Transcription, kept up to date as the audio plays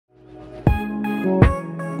Welcome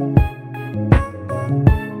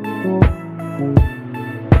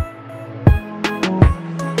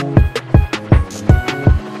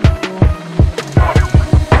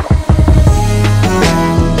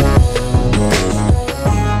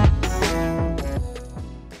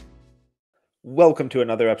to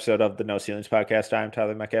another episode of the No Ceilings Podcast. I'm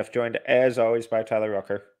Tyler Metcalf, joined as always by Tyler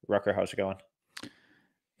Rucker. Rucker, how's it going?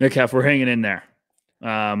 Metcalf, we're hanging in there.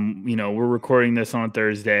 We're recording this on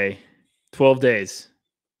Thursday. 12 days,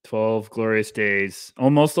 12 glorious days,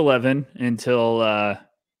 almost 11 until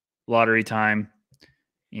lottery time.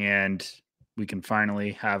 And we can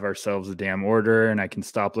finally have ourselves a damn order, and I can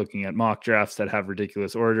stop looking at mock drafts that have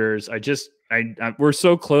ridiculous orders. We're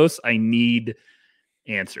so close. I need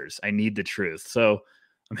answers. I need the truth. So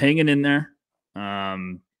I'm hanging in there.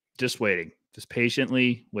 Just waiting, just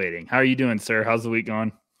patiently waiting. How are you doing, sir? How's the week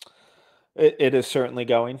going? It is certainly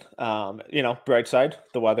going. Bright side,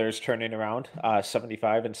 the weather is turning around.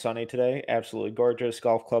 75 and sunny today. Absolutely gorgeous.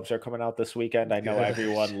 Golf clubs are coming out this weekend. I know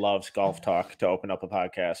everyone loves golf talk to open up a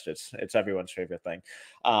podcast. It's everyone's favorite thing.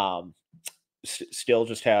 Still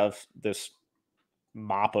just have this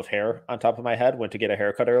mop of hair on top of my head. Went to get a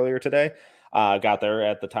haircut earlier today. Got there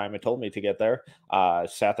at the time it told me to get there.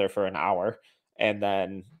 Sat there for an hour, and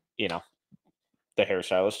then the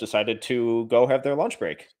hairstylist decided to go have their lunch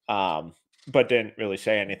break. But didn't really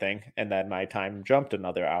say anything. And then my time jumped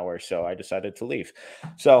another hour, so I decided to leave.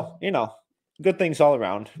 So, good things all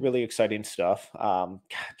around. Really exciting stuff.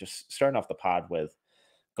 Just starting off the pod with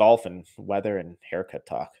golf and weather and haircut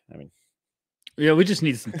talk. Yeah, we just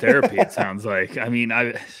need some therapy, it sounds like.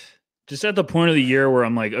 I just at the point of the year where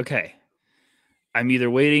I'm like, okay, I'm either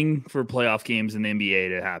waiting for playoff games in the NBA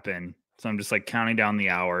to happen. So I'm just like counting down the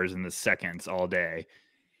hours and the seconds all day.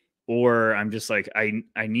 Or I'm just like, I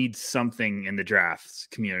need something in the drafts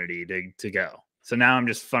community to go. So now I'm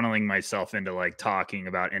just funneling myself into like talking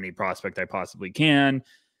about any prospect I possibly can,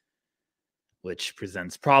 which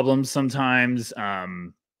presents problems sometimes.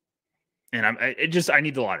 And I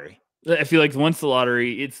need the lottery. I feel like once the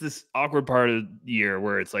lottery, it's this awkward part of the year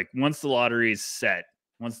where it's like, once the lottery is set,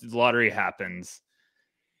 once the lottery happens,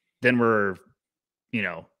 then we're,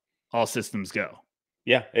 all systems go.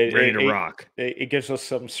 Yeah. Ready to rock. It gives us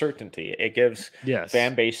some certainty. It gives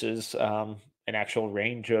fan bases an actual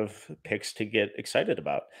range of picks to get excited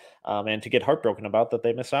about and to get heartbroken about that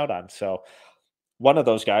they miss out on. So one of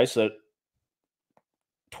those guys that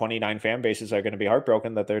 29 fan bases are going to be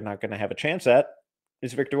heartbroken that they're not going to have a chance at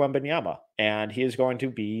is Victor Wembanyama. And he is going to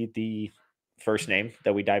be the first name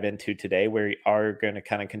that we dive into today. We are going to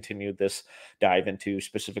kind of continue this dive into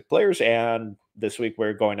specific players. And this week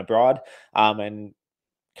we're going abroad and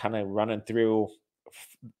kind of running through,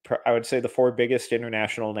 I would say, the four biggest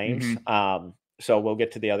international names. Mm-hmm. So we'll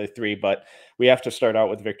get to the other three, but we have to start out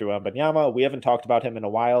with Victor Wembanyama. We haven't talked about him in a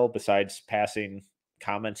while, besides passing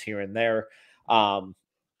comments here and there.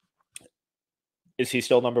 Is he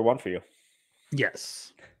still number one for you?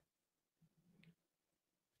 Yes.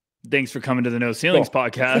 Thanks for coming to the No Ceilings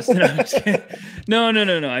podcast.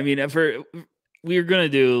 No. We're going to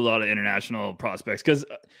do a lot of international prospects because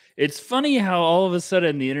it's funny how all of a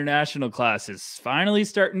sudden the international class is finally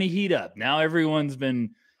starting to heat up. Now everyone's been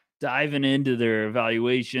diving into their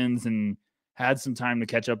evaluations and had some time to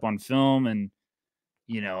catch up on film. And,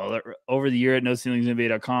 over the year at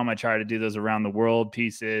NoCeilingsNBA.com, I try to do those around the world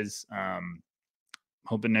pieces.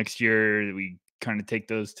 Hoping next year we kind of take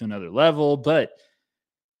those to another level. But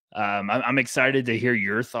I'm excited to hear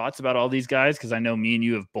your thoughts about all these guys because I know me and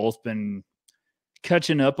you have both been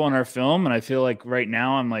catching up on our film, and I feel like right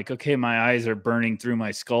now I'm like, okay, my eyes are burning through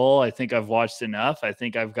my skull. I think I've watched enough. I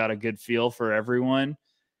think I've got a good feel for everyone,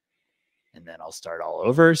 and then I'll start all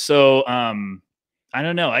over. So I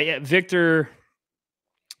don't know. Victor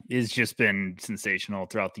has just been sensational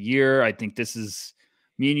throughout the year. I think this is,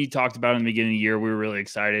 me and you talked about in the beginning of the year, we were really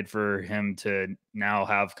excited for him to now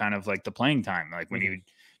have kind of like the playing time. Like when he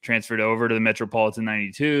transferred over to the Metropolitan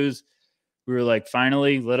 92s, we were like,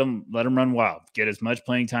 finally, let him run wild, get as much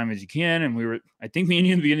playing time as you can. And I think me and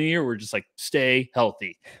you in the beginning of the year, we're just like, stay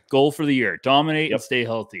healthy. Goal for the year, dominate and stay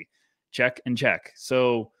healthy. Check and check.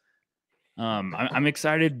 So I'm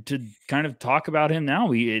excited to kind of talk about him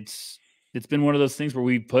now. It's been one of those things where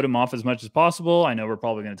we put him off as much as possible. I know we're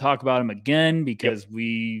probably going to talk about him again because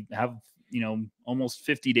we have, almost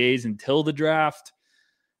 50 days until the draft.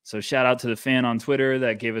 So shout out to the fan on Twitter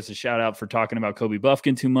that gave us a shout out for talking about Kobe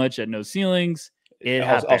Buffkin too much at No Ceilings. It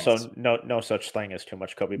happens. Also, no such thing as too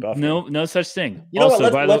much Kobe Buffkin. No such thing. You know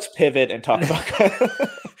what? Let's pivot and talk about.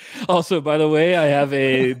 Also, by the way, I have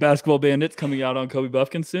a Basketball Bandits coming out on Kobe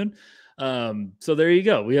Buffkin soon. So there you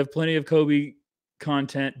go. We have plenty of Kobe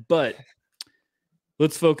content, but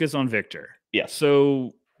let's focus on Victor. Yes.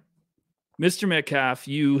 So, Mr. Metcalf,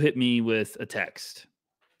 you hit me with a text.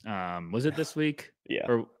 Was it this week?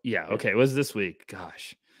 Yeah. Okay. It was this week.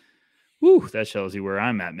 Gosh. Woo, that shows you where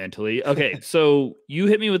I'm at mentally. Okay, so you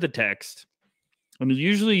hit me with a text. And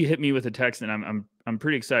usually you hit me with a text and I'm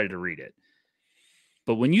pretty excited to read it.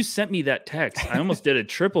 But when you sent me that text, I almost did a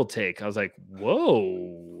triple take. I was like,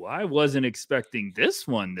 whoa, I wasn't expecting this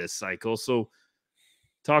one this cycle. So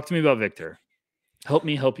talk to me about Victor. Help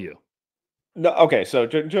me help you. No, okay, so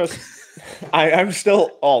just I'm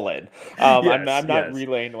still all in. I'm not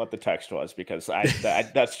relaying what the text was because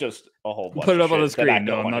that's just a whole bunch. Put it up on the screen.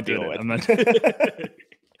 No, I'm not doing it. I'm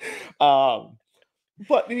not.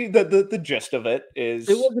 But the gist of it is,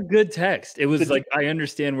 it was a good text. It was like, I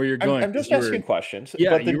understand where you're going. I'm just asking questions.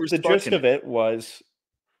 Yeah, but the gist of it was,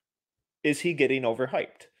 is he getting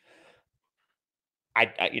overhyped?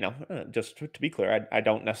 I just to be clear, I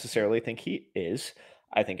don't necessarily think he is.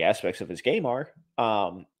 I think aspects of his game are,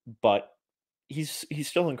 but he's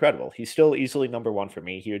still incredible. He's still easily number one for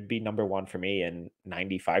me. He would be number one for me in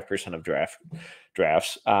 95% of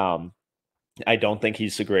drafts. I don't think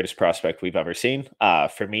he's the greatest prospect we've ever seen.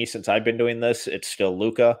 For me, since I've been doing this, it's still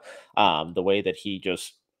Luka. The way that he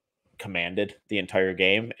just commanded the entire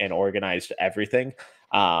game and organized everything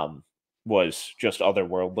was just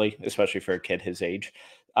otherworldly, especially for a kid his age.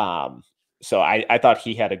 So I thought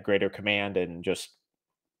he had a greater command and just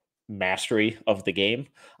mastery of the game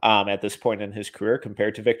at this point in his career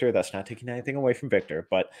compared to Victor. That's not taking anything away from Victor,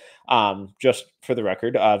 but just for the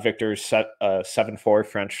record, Victor's 7'4"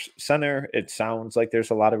 French center. It sounds like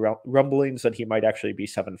there's a lot of rumblings that he might actually be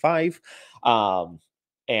 7'5".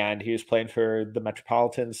 And he was playing for the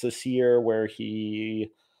Metropolitans this year, where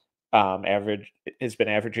he has been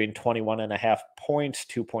averaging 21.5 points,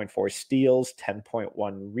 2.4 steals,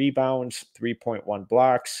 10.1 rebounds, 3.1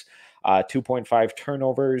 blocks, 2.5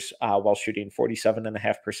 turnovers, while shooting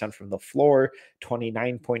 47.5% from the floor,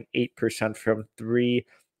 29.8% from three,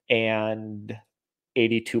 and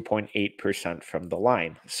 82.8% from the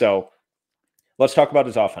line. So let's talk about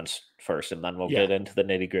his offense first, and then we'll get into the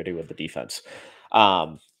nitty-gritty with the defense.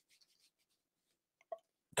 Coming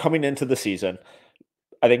into the season,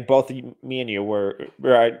 I think both me and you were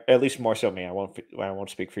at least more so me. I won't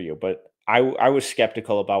speak for you, but I was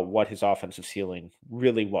skeptical about what his offensive ceiling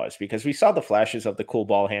really was, because we saw the flashes of the cool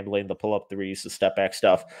ball handling, the pull up threes, the step back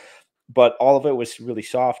stuff, but all of it was really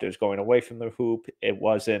soft. It was going away from the hoop. It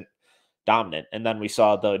wasn't dominant. And then we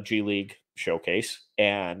saw the G League showcase,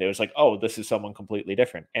 and it was like, oh, this is someone completely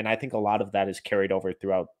different. And I think a lot of that is carried over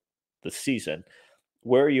throughout the season.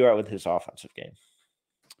 Where are you at with his offensive game?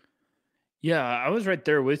 Yeah, I was right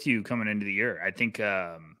there with you coming into the year. I think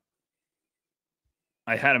I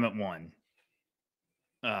had him at 1.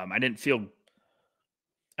 I didn't feel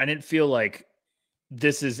like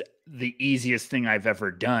this is the easiest thing I've ever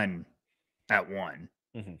done at 1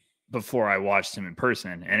 before I watched him in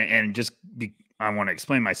person. And I want to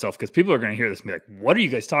explain myself, because people are going to hear this and be like, what are you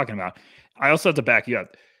guys talking about? I also have to back you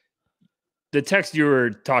up. The text you were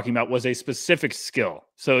talking about was a specific skill.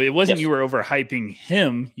 So it wasn't you were overhyping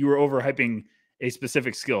him. You were overhyping a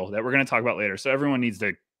specific skill that we're going to talk about later. So everyone needs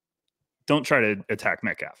to, don't try to attack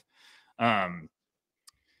Metcalf.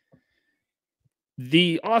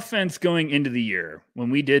 The offense going into the year, when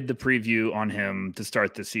we did the preview on him to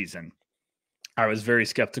start the season, I was very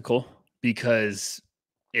skeptical, because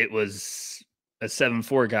it was a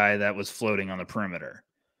 7'4" guy that was floating on the perimeter.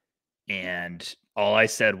 And all I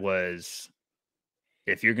said was,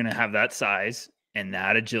 if you're going to have that size and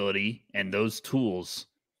that agility and those tools,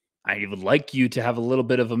 I would like you to have a little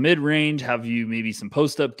bit of a mid-range, have you maybe some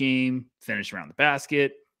post-up game, finish around the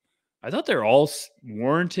basket. I thought they're all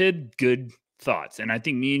warranted good thoughts. And I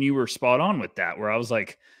think me and you were spot on with that, where I was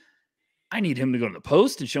like, I need him to go to the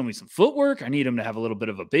post and show me some footwork. I need him to have a little bit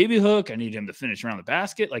of a baby hook. I need him to finish around the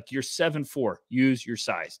basket. Like, you're 7'4", use your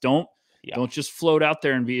size. Don't just float out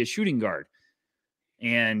there and be a shooting guard.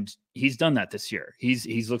 And he's done that this year.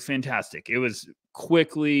 He's looked fantastic. It was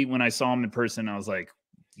quickly, when I saw him in person, I was like,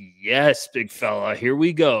 yes, big fella, here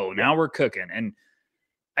we go. Now we're cooking. And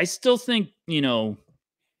I still think,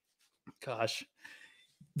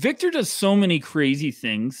 Victor does so many crazy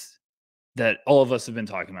things that all of us have been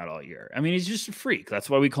talking about all year. I mean, he's just a freak. That's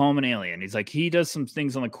why we call him an alien. He's like, he does some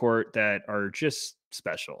things on the court that are just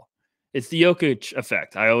special. It's the Jokic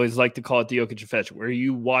effect. I always like to call it the Jokic effect, where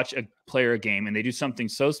you watch a player a game and they do something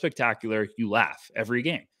so spectacular, you laugh every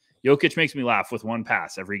game. Jokic makes me laugh with one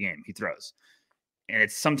pass every game he throws.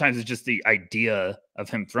 And sometimes it's just the idea of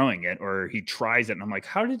him throwing it, or he tries it. And I'm like,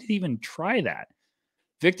 how did he even try that?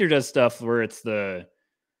 Victor does stuff where it's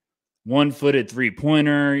one-footed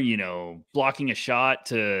three-pointer, blocking a shot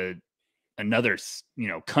to another,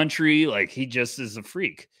 country. Like, he just is a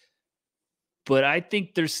freak. But I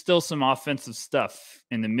think there's still some offensive stuff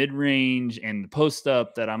in the mid-range and the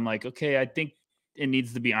post-up that I'm like, okay, I think it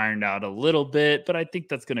needs to be ironed out a little bit, but I think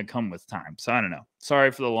that's going to come with time. So I don't know.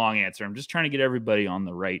 Sorry for the long answer. I'm just trying to get everybody on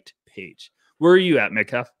the right page. Where are you at,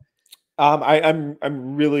 Metcalf? I'm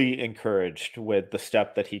really encouraged with the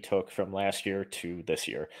step that he took from last year to this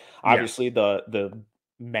year. Obviously, the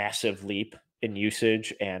massive leap in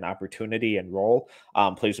usage and opportunity and role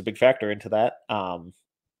plays a big factor into that.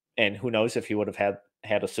 And who knows if he would have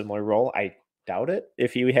had a similar role? I doubt it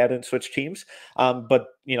if he hadn't switched teams. But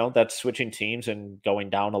that switching teams and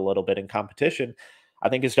going down a little bit in competition, I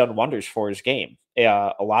think has done wonders for his game.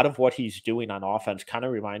 A lot of what he's doing on offense kind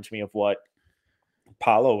of reminds me of what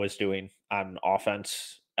Paulo was doing on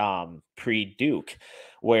offense pre Duke,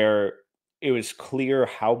 where it was clear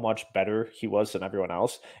how much better he was than everyone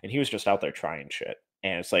else, and he was just out there trying shit.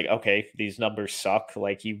 And it's like, okay, these numbers suck.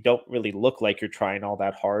 Like, you don't really look like you're trying all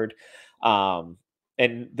that hard. I'm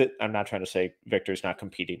not trying to say Victor's not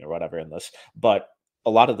competing or whatever in this, but a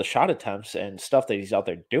lot of the shot attempts and stuff that he's out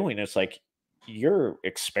there doing, it's like you're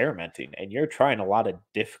experimenting and you're trying a lot of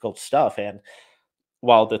difficult stuff. And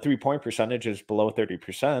while the 3-point percentage is below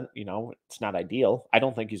 30%, it's not ideal. I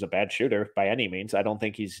don't think he's a bad shooter by any means. I don't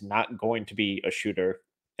think he's not going to be a shooter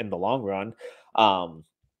in the long run.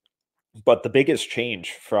 But the biggest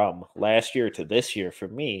change from last year to this year for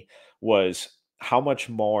me was how much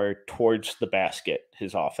more towards the basket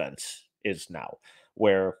his offense is now,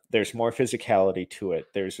 where there's more physicality to it.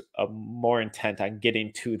 There's a more intent on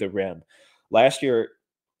getting to the rim. Last year,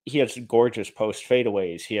 he had some gorgeous post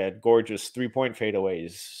fadeaways. He had gorgeous 3-point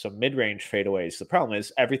fadeaways, some mid-range fadeaways. The problem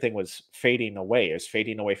is everything was fading away. It was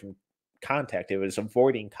fading away from contact. It was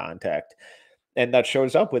avoiding contact. And that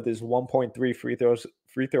shows up with his 1.3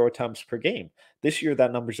 free throw attempts per game. This year,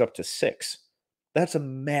 that number's up to 6. That's a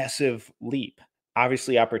massive leap.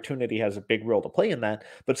 Obviously, opportunity has a big role to play in that,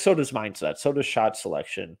 but so does mindset, so does shot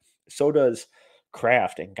selection, so does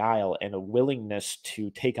craft and guile and a willingness to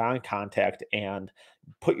take on contact and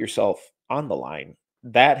put yourself on the line.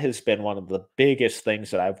 That has been one of the biggest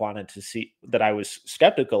things that I've wanted to see, that I was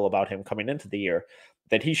skeptical about him coming into the year,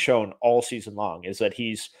 that he's shown all season long, is that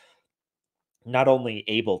he's not only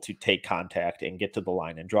able to take contact and get to the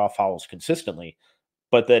line and draw fouls consistently,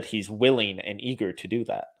 but that he's willing and eager to do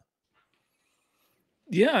that.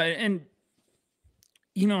 Yeah. And,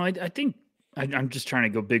 I think I'm just trying to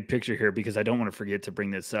go big picture here because I don't want to forget to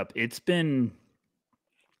bring this up. It's been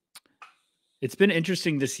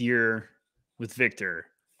interesting this year with Victor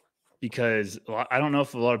because I don't know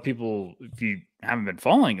if a lot of people, if you haven't been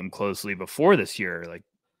following him closely before this year, like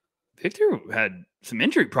Victor had some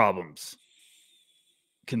injury problems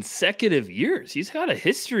consecutive years. He's got a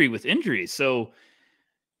history with injuries. So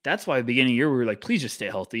that's why at the beginning of the year, we were like, please just stay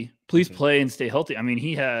healthy. Please play and stay healthy. I mean,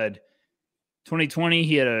 he had 2020,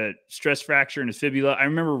 he had a stress fracture in his fibula. I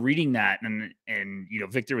remember reading that and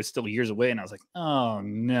Victor was still years away. And I was like, oh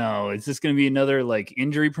no, is this going to be another like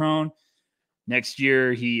injury prone? Next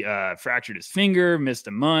year, he fractured his finger, missed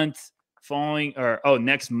a month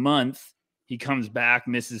next month, he comes back,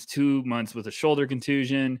 misses 2 months with a shoulder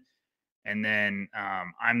contusion. And then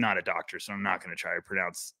I'm not a doctor, so I'm not going to try to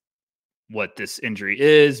pronounce what this injury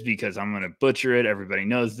is because I'm going to butcher it. Everybody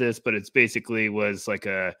knows this, but it's basically was like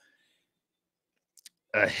a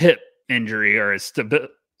hip injury or a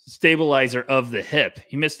stabilizer of the hip.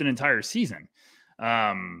 He missed an entire season,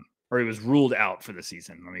 or he was ruled out for the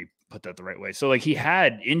season. Let me put that the right way. So like he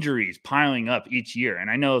had injuries piling up each year. And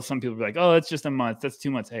I know some people are like, oh, that's just a month. That's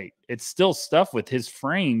 2 months. Hey, it's still stuff with his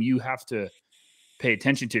frame you have to pay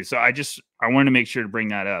attention to. So I wanted to make sure to bring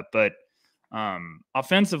that up. But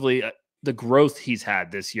offensively, the growth he's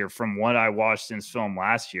had this year from what I watched in his film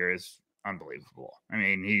last year is unbelievable. I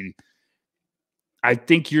mean, I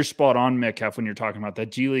think you're spot on, Metcalf, when you're talking about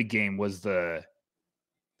that G League game was the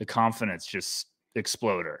confidence just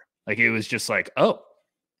exploder. Like it was just like, oh,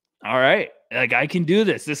 all right, like I can do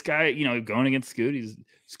this. This guy, going against Scoot,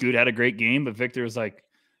 Scoot had a great game, but Victor was like,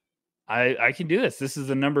 I can do this. This is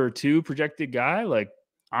the number 2 projected guy. Like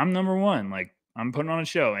I'm number 1. Like I'm putting on a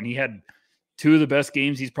show. And he had 2 of the best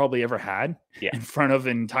games he's probably ever had in front of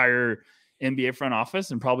an entire NBA front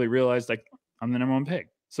office and probably realized like I'm the number 1 pick.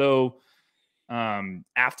 So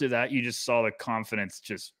after that, you just saw the confidence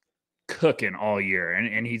just cooking all year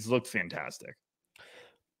and he's looked fantastic.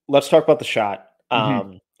 Let's talk about the shot.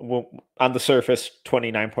 On the surface,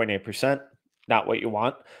 29.8%, not what you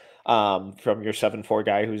want. From your 7'4"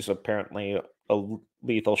 guy who's apparently a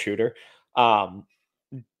lethal shooter.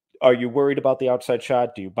 Are you worried about the outside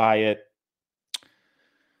shot? Do you buy it?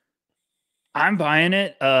 I'm buying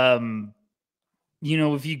it.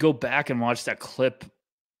 If you go back and watch that clip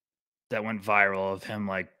that went viral of him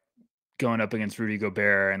like going up against Rudy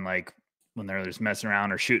Gobert and like when they're just messing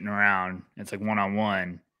around or shooting around, it's like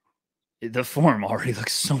one-on-one. The form already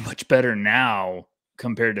looks so much better now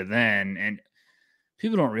compared to then. And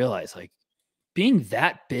people don't realize like being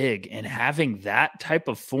that big and having that type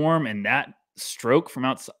of form and that stroke from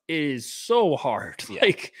outside is so hard. Yeah.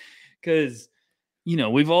 Like, because,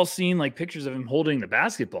 we've all seen like pictures of him holding the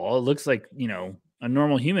basketball. It looks like, a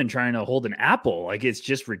normal human trying to hold an apple. Like, it's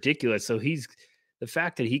just ridiculous. So the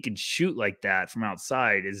fact that he can shoot like that from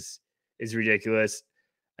outside is ridiculous.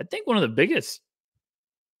 I think one of the biggest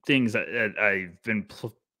things that I've been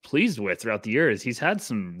pleased with throughout the year is he's had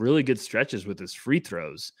some really good stretches with his free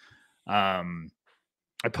throws. I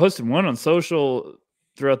posted one on social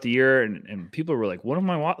throughout the year and people were like, what am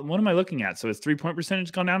I looking at? So his 3-point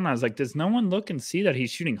percentage gone down. And I was like, does no one look and see that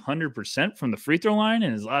he's shooting 100% from the free throw line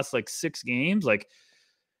in his last like 6 games? Like,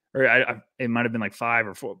 or it might've been like 5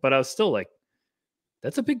 or 4, but I was still like,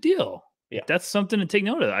 that's a big deal. Yeah. That's something to take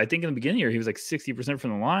note of. I think in the beginning of the year, he was like 60%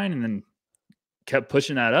 from the line and then kept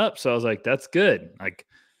pushing that up. So I was like, that's good. Like,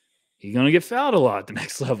 he's going to get fouled a lot at the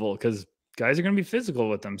next level because guys are going to be physical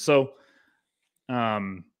with them. So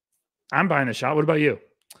I'm buying the shot. What about you?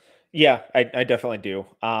 Yeah, I definitely do.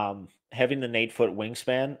 Having an 8-foot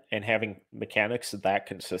wingspan and having mechanics that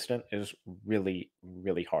consistent is really,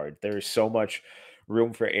 really hard. There's so much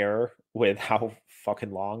room for error with how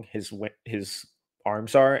fucking long his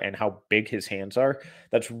arms are and how big his hands are.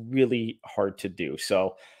 That's really hard to do.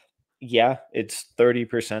 So yeah, it's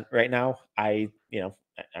 30% right now. I'm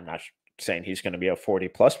not saying he's going to be a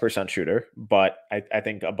 40+% shooter, but I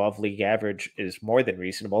think above league average is more than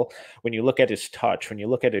reasonable. When you look at his touch, when you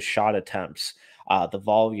look at his shot attempts, the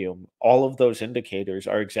volume, all of those indicators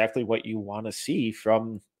are exactly what you want to see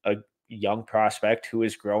from a young prospect who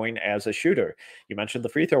is growing as a shooter. You mentioned the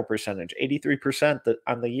free throw percentage, 83%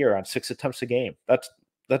 on the year on 6 attempts a game.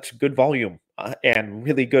 That's good volume and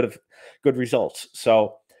really good results.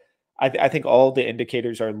 So I think all the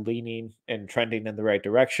indicators are leaning and trending in the right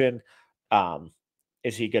direction.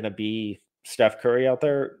 Is he going to be Steph Curry out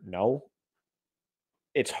there? No.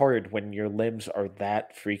 It's hard when your limbs are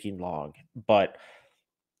that freaking long, but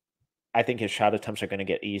I think his shot attempts are going to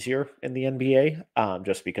get easier in the NBA,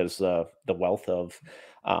 just because the wealth of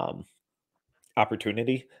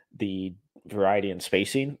opportunity, the variety and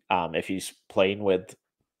spacing. If he's playing with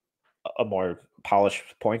a more polished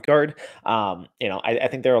point guard. I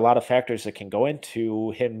think there are a lot of factors that can go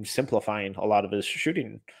into him simplifying a lot of his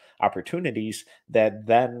shooting opportunities that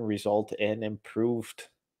then result in improved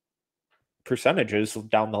percentages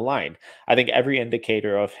down the line. I think every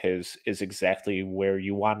indicator of his is exactly where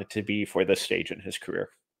you want it to be for this stage in his career.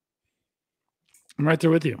 I'm right there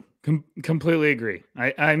with you. Completely agree.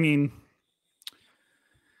 I mean,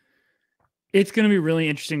 it's going to be really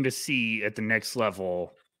interesting to see at the next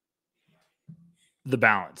level the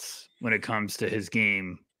balance when it comes to his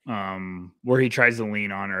game, where he tries to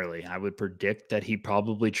lean on early. I would predict that he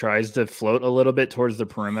probably tries to float a little bit towards the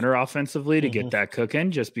perimeter offensively to get that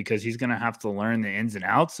cooking, just because he's going to have to learn the ins and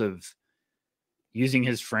outs of using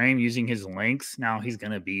his frame, using his lengths. Now he's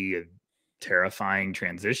going to be a terrifying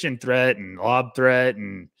transition threat and lob threat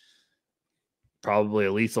and probably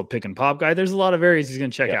a lethal pick and pop guy. There's a lot of areas he's going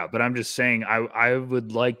to check out, but I'm just saying I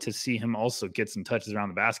would like to see him also get some touches around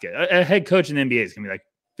the basket. A head coach in the NBA is going to be like,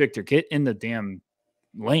 Victor, get in the damn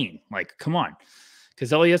lane. Like, come on.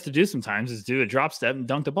 Because all he has to do sometimes is do a drop step and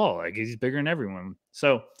dunk the ball. Like, he's bigger than everyone.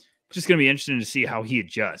 So it's just going to be interesting to see how he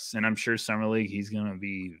adjusts. And I'm sure Summer League, he's going to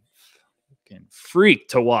be fucking freaked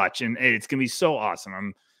to watch. And it's going to be so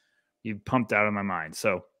awesome. You pumped out of my mind.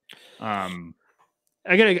 So I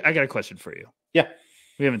got a question for you. Yeah.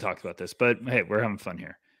 We haven't talked about this, but hey, we're having fun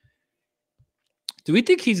here. Do we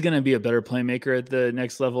think he's going to be a better playmaker at the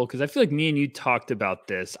next level? Because I feel like me and you talked about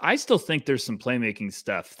this. I still think there's some playmaking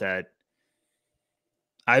stuff that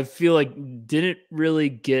I feel like didn't really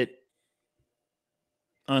get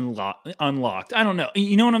unlocked. I don't know.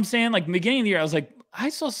 You know what I'm saying? Like, beginning of the year, I was like, I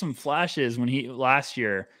saw some flashes last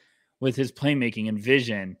year with his playmaking and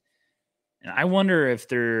vision. And I wonder if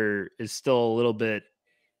there is still a little bit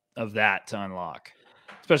of that to unlock,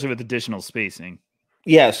 especially with additional spacing.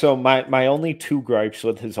 Yeah, so my only 2 gripes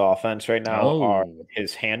with his offense right now are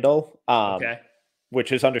his handle,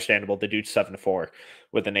 which is understandable. The dude's 7'4"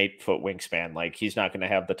 with an 8-foot wingspan. Like, he's not going to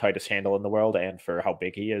have the tightest handle in the world, and for how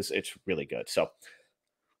big he is, it's really good. So,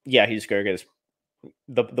 yeah, he's going to get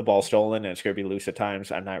the ball stolen, and it's going to be loose at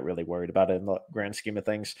times. I'm not really worried about it in the grand scheme of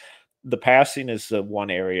things. the passing is the one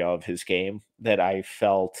area of his game that I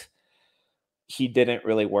felt he didn't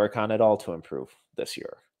really work on at all to improve this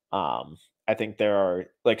year. I think there are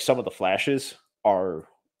like some of the flashes are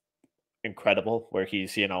incredible where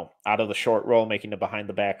he's, out of the short roll making a behind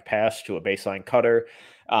the back pass to a baseline cutter.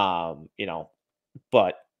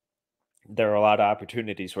 But there are a lot of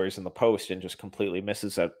opportunities where he's in the post and just completely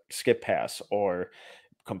misses a skip pass or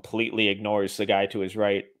completely ignores the guy to his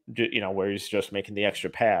right, where he's just making the extra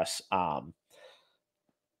pass.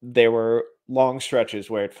 There were long stretches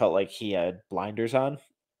where it felt like he had blinders on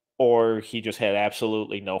or he just had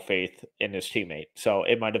absolutely no faith in his teammate. So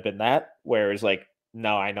it might have been that where it's like,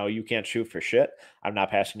 no, I know you can't shoot for shit. I'm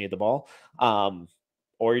not passing you the ball.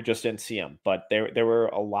 Or you just didn't see him. But there were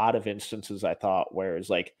a lot of instances I thought where it's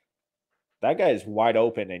like, that guy is wide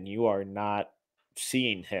open and you are not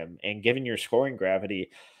seeing him. And given your scoring gravity,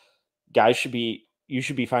 you should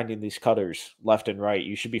be finding these cutters left and right.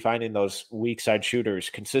 You should be finding those weak side shooters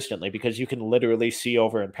consistently because you can literally see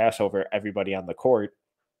over and pass over everybody on the court.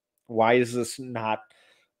 Why is this not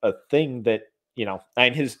a thing that,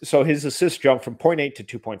 and his assist jump from 0.8 to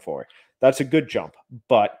 2.4. That's a good jump,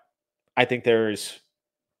 but I think there's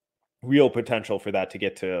real potential for that to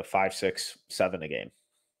get to 5, 6, 7 a game.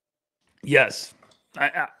 Yes.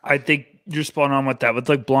 I think you're spot on with that, with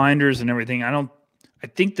like blinders and everything. I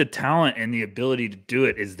think the talent and the ability to do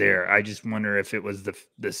it is there. I just wonder if it was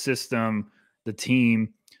the system, the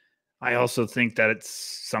team. I also think that it's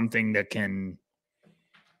something that can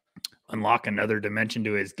unlock another dimension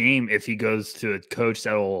to his game if he goes to a coach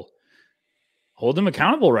that will hold him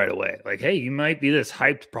accountable right away. Like, hey, you might be this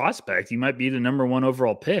hyped prospect. You might be the number 1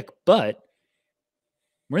 overall pick, but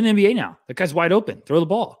we're in the NBA now. That guy's wide open. Throw the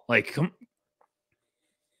ball. Like, come.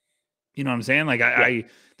 You know what I'm saying? Like, I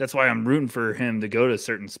that's why I'm rooting for him to go to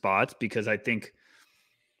certain spots because I think,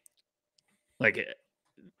 like,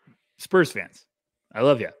 Spurs fans, I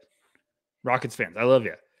love you. Rockets fans, I love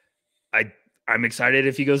you. I'm excited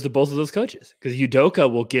if he goes to both of those coaches because Udoka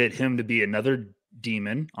will get him to be another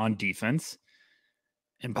demon on defense.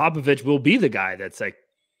 And Popovich will be the guy that's like,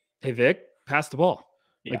 hey, Vic, pass the ball.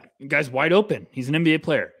 Yeah. Like, guy's wide open. He's an NBA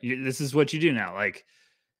player. This is what you do now. Like,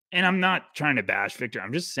 and I'm not trying to bash Victor.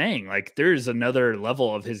 I'm just saying, like, there's another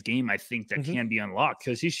level of his game I think that can be unlocked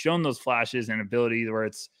because he's shown those flashes and ability where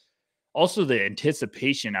it's also the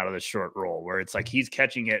anticipation out of the short roll where it's like he's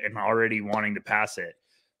catching it and already wanting to pass it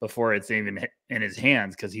before it's even in his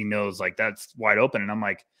hands because he knows like that's wide open. And I'm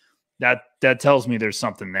like, that tells me there's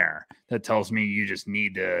something there. That tells me you just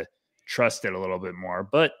need to trust it a little bit more.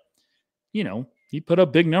 But, he put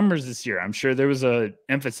up big numbers this year. I'm sure there was a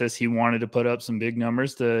emphasis he wanted to put up some big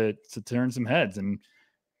numbers to turn some heads. And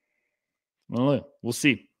we'll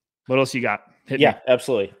see. What else you got? Hit me.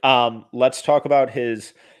 Absolutely. Let's talk about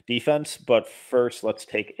his defense, but first let's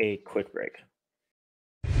take a quick break.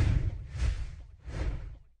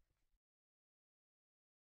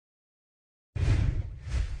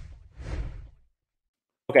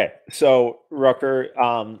 Okay, so Rucker,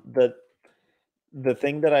 the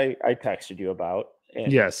thing that I texted you about,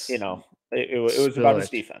 and, yes, it was about his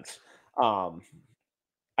defense.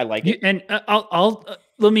 I like it, and I'll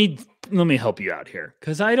let me help you out here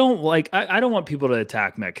because I don't want people to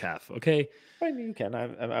attack Metcalf. Okay, I mean, you can.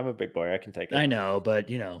 I'm a big boy. I can take it. I know, but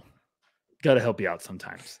got to help you out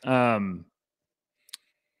sometimes.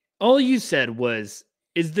 All you said was,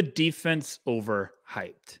 "Is the defense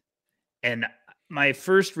overhyped?" And my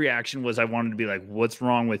first reaction was I wanted to be like, what's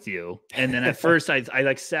wrong with you? And then at first I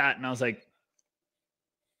like sat and I was like,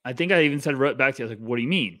 I think I even said right back to you, I was like, what do you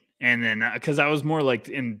mean? And then because I was more like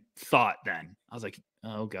in thought then. I was like,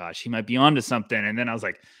 oh gosh, he might be onto something. And then I was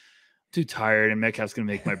like, too tired and Metcalf's going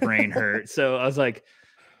to make my brain hurt. So I was like,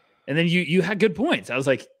 and then you had good points. I was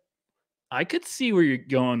like, I could see where you're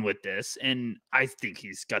going with this. And I think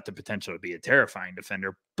he's got the potential to be a terrifying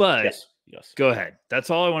defender, but yes. Go ahead. That's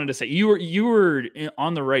all I wanted to say. You were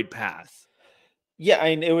on the right path. Yeah.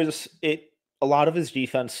 I mean, a lot of his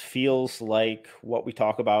defense feels like what we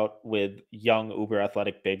talk about with young uber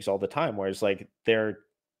athletic bigs all the time, whereas like they're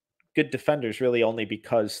good defenders really only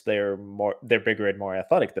because they're bigger and more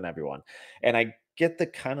athletic than everyone. And I get the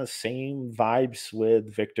kind of same vibes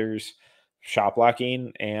with Victor's shot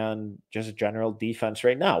blocking and just general defense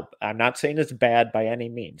right now. I'm not saying it's bad by any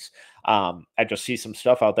means. I just see some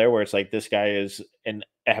stuff out there where it's like this guy is an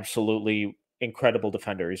absolutely incredible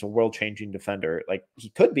defender. He's a world-changing defender. Like he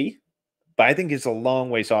could be, but I think he's a long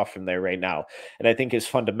ways off from there right now. And I think his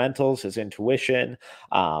fundamentals, his intuition,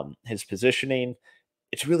 his positioning,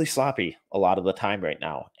 it's really sloppy a lot of the time right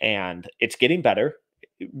now. And it's getting better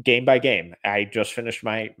game by game. I just finished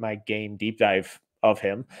my game deep dive of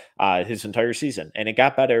him his entire season, and it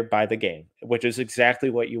got better by the game, which is exactly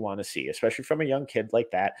what you want to see, especially from a young kid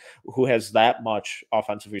like that who has that much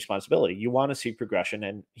offensive responsibility. You want to see progression,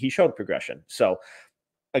 and he showed progression. So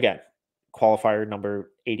again, qualifier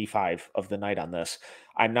number 85 of the night on this.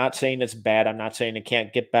 I'm not saying it's bad. I'm not saying it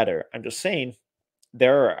can't get better. I'm just saying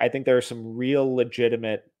I think there are some real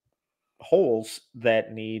legitimate holes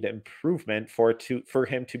that need improvement for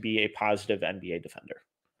him to be a positive NBA defender.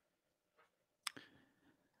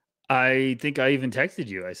 I think I even texted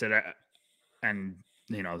you. I said, and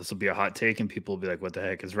this will be a hot take, and people will be like, "What the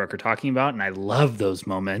heck is Rucker talking about?" And I love those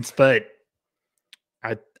moments, but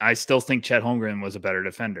I still think Chet Holmgren was a better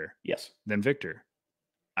defender, than Victor.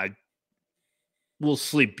 I will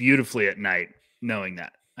sleep beautifully at night knowing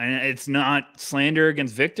that, and it's not slander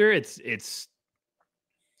against Victor. It's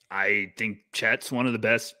I think Chet's one of the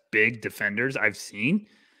best big defenders I've seen.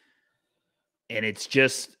 And it's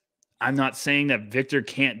just, I'm not saying that Victor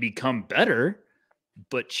can't become better,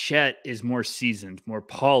 but Chet is more seasoned, more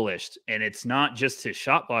polished. And it's not just his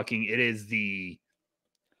shot blocking, it is the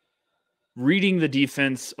reading the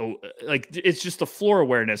defense. Like, it's just the floor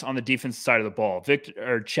awareness on the defense side of the ball.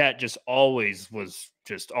 Chet just always was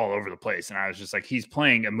just all over the place. And I was just like, he's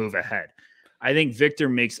playing a move ahead. I think Victor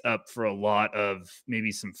makes up for a lot of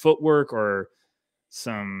maybe some footwork or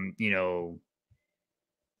some,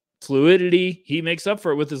 fluidity. He makes up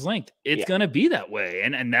for it with his length. It's going to be that way.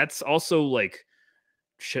 And that's also like,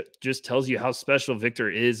 just tells you how special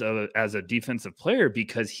Victor is as a defensive player,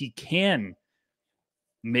 because he can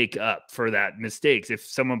make up for that mistakes. If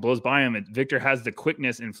someone blows by him, Victor has the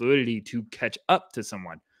quickness and fluidity to catch up to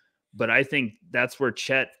someone. But I think that's where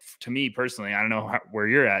Chet, to me personally, I don't know where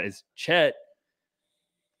you're at, is Chet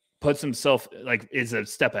puts himself is a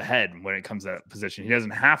step ahead when it comes to that position. He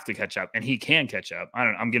doesn't have to catch up, and he can catch up.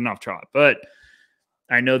 I'm getting off track, but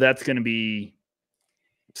I know that's going to be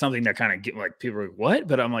something that kind of get people are like, what?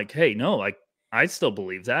 But I'm like, hey, no, I still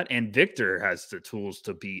believe that. And Victor has the tools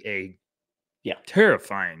to be a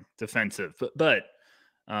terrifying defensive, but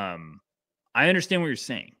I understand what you're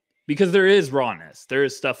saying, because there is rawness. There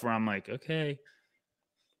is stuff where I'm like, okay,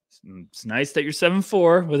 it's nice that you're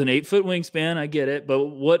 7'4" with an 8-foot wingspan. I get it, but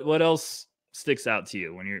what else sticks out to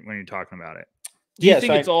you when you're talking about it? Do you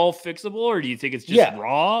think it's all fixable, or do you think it's just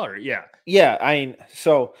raw? Or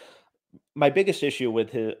so my biggest issue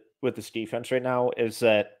with this defense right now is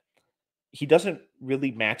that he doesn't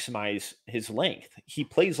really maximize his length. He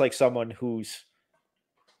plays like someone who's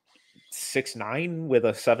 6'9" with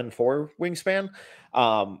a 7'4" wingspan.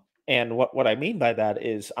 And what I mean by that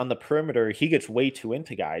is, on the perimeter, he gets way too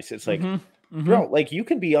into guys. It's like, bro, like, you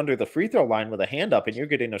can be under the free throw line with a hand up and you're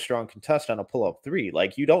getting a strong contest on a pull-up three.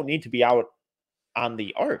 Like, you don't need to be out on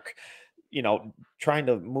the arc, trying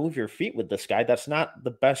to move your feet with this guy. That's not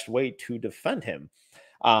the best way to defend him.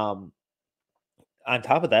 On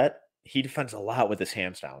top of that, he defends a lot with his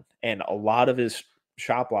hands down, and a lot of his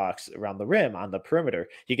shot blocks around the rim on the perimeter,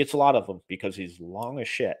 he gets a lot of them because he's long as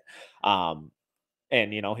shit.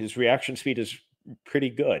 And his reaction speed is pretty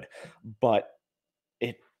good, but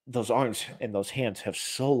those arms and those hands have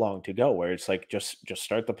so long to go, where it's like, just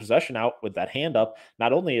start the possession out with that hand up.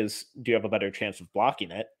 Not only do you have a better chance of blocking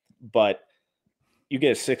it, but you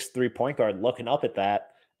get a 6'3" point guard looking up at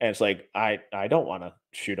that, and it's like, I don't want to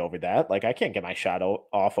shoot over that. Like, I can't get my shot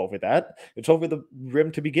off over that. It's over the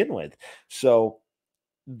rim to begin with. So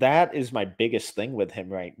that is my biggest thing with him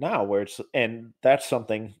right now, and that's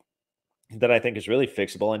something that I think is really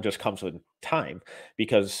fixable and just comes with time,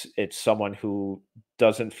 because it's someone who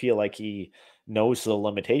doesn't feel like he knows the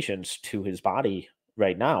limitations to his body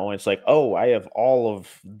right now. And it's like, oh, I have all of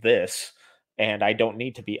this and I don't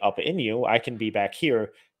need to be up in you. I can be back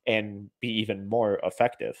here and be even more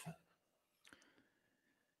effective.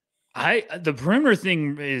 The perimeter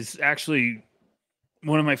thing is actually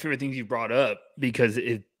one of my favorite things you brought up, because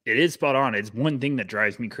it is spot on. It's one thing that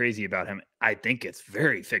drives me crazy about him. I think it's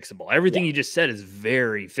very fixable. Everything you just said is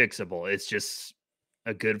very fixable. It's just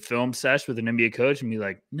a good film sesh with an NBA coach and be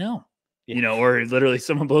like, no, or literally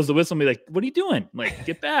someone blows the whistle and be like, what are you doing? Like,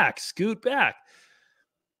 get back, scoot back.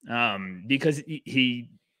 Because he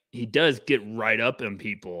does get right up in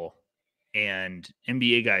people, and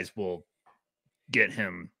NBA guys will get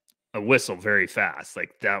him a whistle very fast.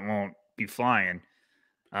 Like, that won't be flying.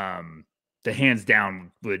 The hands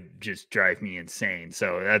down would just drive me insane.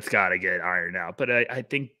 So that's got to get ironed out. But I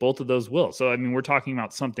think both of those will. So, I mean, we're talking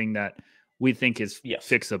about something that we think is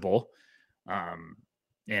fixable. And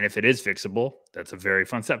if it is fixable, that's a very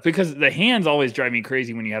fun step, because the hands always drive me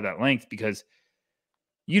crazy when you have that length, because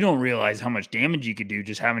you don't realize how much damage you could do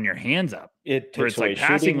just having your hands up. It takes away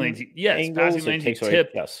passing lanes. Yes, passing lanes, you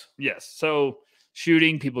tip. Yes. So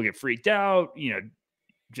shooting, people get freaked out.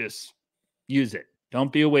 Just use it.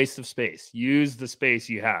 Don't be a waste of space. Use the space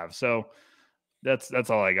you have. So that's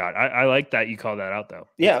all I got. I like that you call that out though.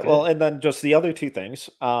 That's good. Well, and then just the other two things.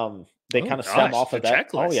 They kind of stem off of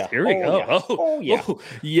that. Checklist. Oh yeah. Here we go. Yeah. Oh yeah.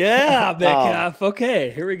 Yeah, Metcalf.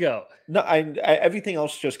 Okay, here we go. No, everything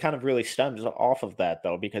else just kind of really stems off of that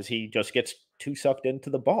though, because he just gets too sucked into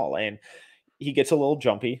the ball, and he gets a little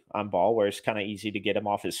jumpy on ball where it's kind of easy to get him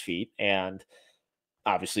off his feet, and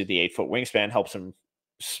obviously the 8-foot wingspan helps him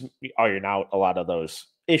iron out a lot of those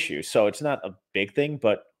issues. So it's not a big thing,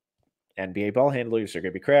 but NBA ball handlers are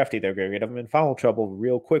going to be crafty. They're going to get him in foul trouble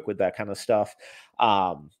real quick with that kind of stuff.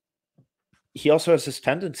 He also has this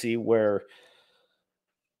tendency where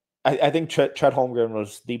I think Chet Holmgren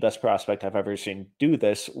was the best prospect I've ever seen do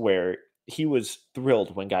this, where he was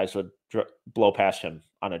thrilled when guys would blow past him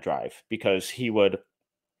on a drive, because he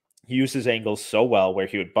used his angles so well where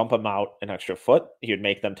he would bump them out an extra foot. He would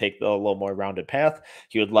make them take a little more rounded path.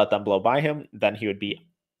 He would let them blow by him. Then he would be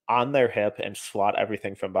on their hip and swat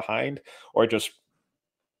everything from behind, or just,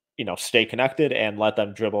 stay connected and let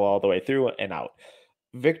them dribble all the way through and out.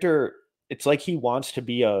 Victor, it's like he wants to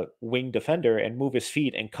be a wing defender and move his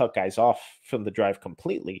feet and cut guys off from the drive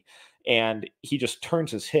completely. And he just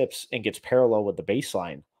turns his hips and gets parallel with the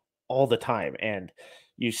baseline all the time. And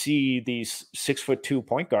you see these 6'2"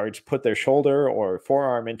 point guards put their shoulder or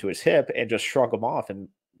forearm into his hip and just shrug them off and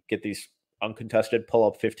get these uncontested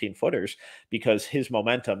pull-up 15-footers, because his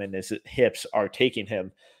momentum and his hips are taking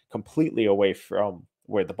him completely away from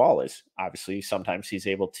where the ball is. Obviously, sometimes he's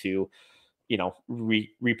able to,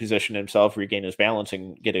 reposition himself, regain his balance,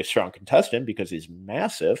 and get a strong contestant because he's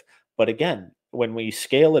massive. But again, when we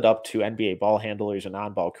scale it up to NBA ball handlers and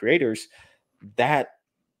on-ball creators, that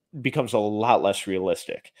becomes a lot less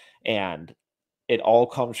realistic. And it all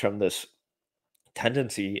comes from this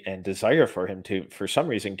tendency and desire for him to, for some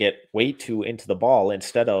reason, get way too into the ball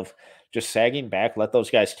instead of just sagging back, let those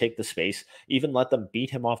guys take the space, even let them beat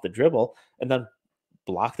him off the dribble, and then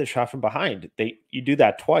block the shot from behind. You do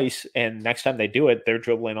that twice, and next time they do it, they're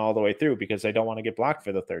dribbling all the way through because they don't want to get blocked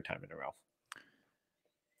for the third time in a row.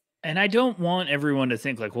 And I don't want everyone to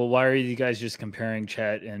think like, well, why are you guys just comparing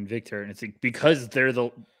Chet and Victor? And it's like, because they're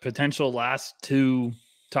the potential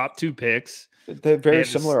top two picks. They're very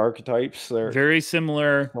similar archetypes. They're very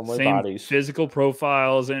similar same bodies, physical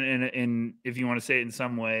profiles, and if you want to say it in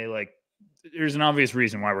some way, like, there's an obvious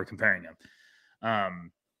reason why we're comparing them.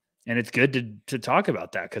 And it's good to talk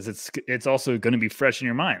about that, because it's also going to be fresh in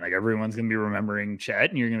your mind. Like, everyone's going to be remembering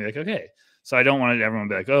Chet, and you're going to be like, okay. So I don't want everyone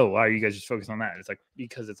to be like, oh, why are you guys just focused on that? It's like,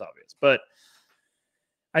 because it's obvious. But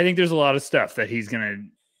I think there's a lot of stuff that he's going to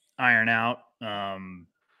iron out. I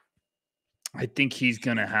think he's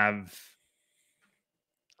going to have –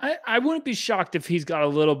 I wouldn't be shocked if he's got a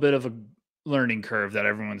little bit of a learning curve that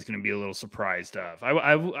everyone's going to be a little surprised of.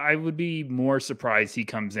 I would be more surprised he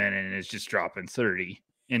comes in and is just dropping 30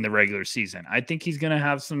 in the regular season. I think he's going to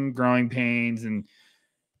have some growing pains and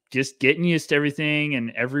just getting used to everything, and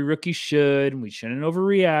every rookie should, and we shouldn't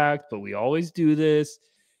overreact, but we always do this.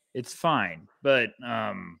 It's fine. But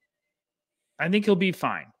I think he'll be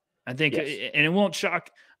fine. I think, and it won't shock.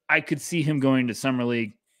 I could see him going to Summer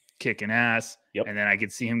League, kicking ass. Yep. And then I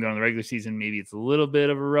could see him going to the regular season. Maybe it's a little bit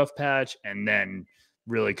of a rough patch, and then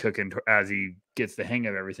really cooking as he gets the hang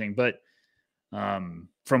of everything. But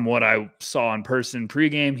from what I saw in person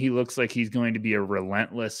pregame, he looks like he's going to be a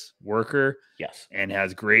relentless worker. Yes. And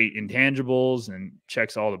has great intangibles and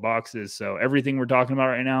checks all the boxes. So everything we're talking about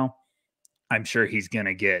right now, I'm sure he's going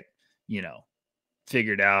to get,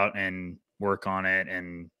 figured out and work on it.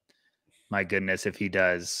 And my goodness, if he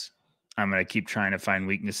does, I'm going to keep trying to find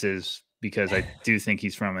weaknesses, because I do think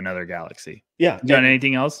he's from another galaxy. Yeah. You got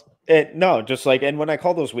anything else? No, just like, and when I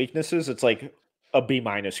call those weaknesses, it's like a B-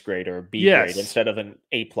 grade or a B grade instead of an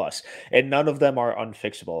A+. And none of them are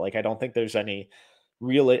unfixable. Like, I don't think there's any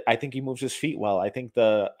I think he moves his feet well. I think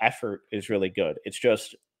the effort is really good. It's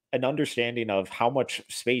just an understanding of how much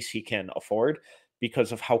space he can afford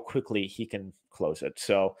because of how quickly he can close it.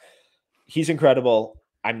 So he's incredible.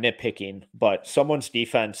 I'm nitpicking, but someone's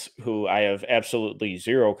defense who I have absolutely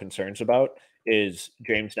zero concerns about is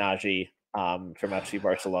James Nnaji from FC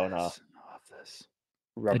Barcelona. I love this.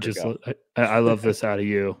 I love this out of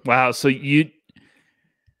you. Wow. So you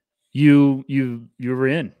were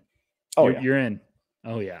in. You're in.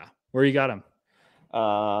 Oh yeah. Where you got him?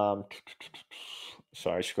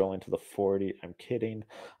 Sorry, scrolling to the 40. I'm kidding.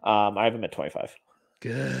 I have him at 25.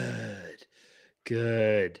 Good.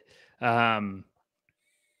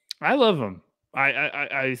 I love him.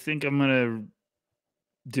 I think I'm gonna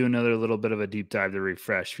do another little bit of a deep dive to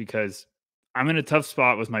refresh, because I'm in a tough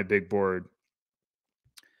spot with my big board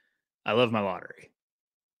I love my lottery.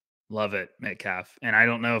 Love it, Metcalf. And I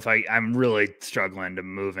don't know if I'm really struggling to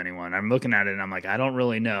move anyone. I'm looking at it and I'm like, I don't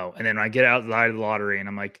really know. And then I get outside of the lottery and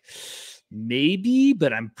I'm like, maybe,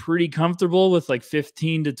 but I'm pretty comfortable with like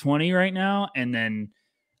 15 to 20 right now. And then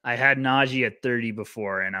I had Nnaji at 30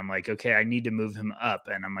 before, and I'm like, okay, I need to move him up.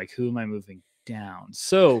 And I'm like, who am I moving down?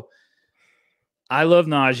 So I love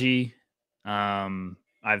Nnaji.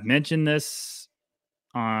 I've mentioned this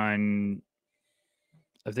on,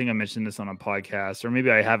 I think I mentioned this on a podcast, or maybe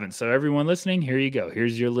I haven't. So everyone listening, here you go.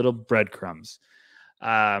 Here's your little breadcrumbs.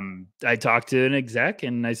 I talked to an exec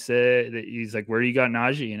and I said that he's like, where do you got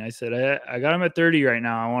Nnaji? And I said, I got him at 30 right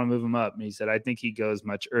now. I want to move him up. And he said, I think he goes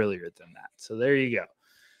much earlier than that. So there you go.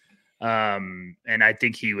 And I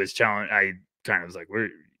think he was challenged. I kind of was like, we're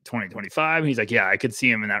 2025. And he's like, yeah, I could see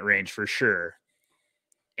him in that range for sure.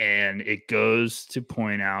 And it goes to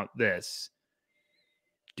point out this.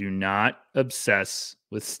 Do not obsess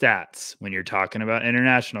with stats when you're talking about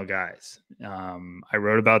international guys. I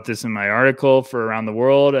wrote about this in my article for Around the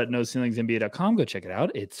World at NoCeilingsNBA.com. Go check it out.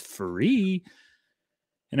 It's free.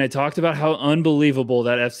 And I talked about how unbelievable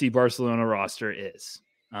that FC Barcelona roster is.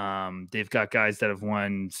 They've got guys that have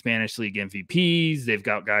won Spanish League MVPs. They've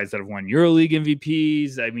got guys that have won EuroLeague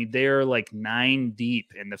MVPs. I mean, they're like 9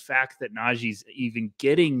 deep. And the fact that Nnaji's even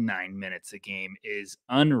getting 9 minutes a game is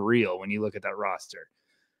unreal when you look at that roster.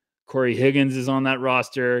 Corey Higgins is on that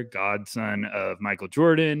roster, godson of Michael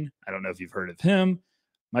Jordan. I don't know if you've heard of him.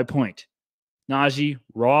 My point, Nnaji,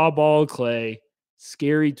 raw ball clay,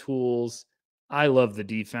 scary tools. I love the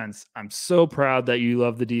defense. I'm so proud that you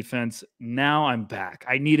love the defense. Now I'm back.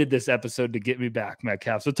 I needed this episode to get me back,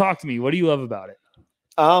 Metcalf. So talk to me. What do you love about it?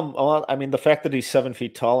 Well, I mean, the fact that he's 7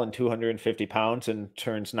 feet tall and 250 pounds and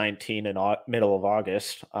turns 19 in middle of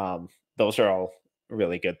August, those are all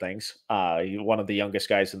really good things. One of the youngest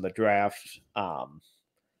guys in the draft.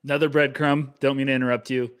 Another breadcrumb. Don't mean to interrupt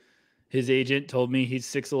you. His agent told me he's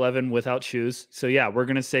 6'11" without shoes. So yeah, we're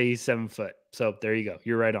gonna say he's 7 foot. So there you go.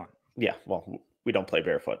 You're right on. Yeah, well, we don't play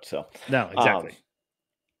barefoot, so no, exactly.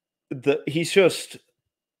 He's just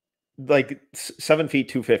like 7 feet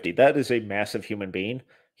 250. That is a massive human being.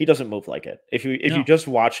 He doesn't move like it. If you just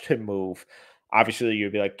watched him move, obviously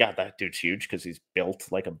you'd be like, God, that dude's huge because he's built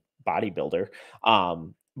like a bodybuilder.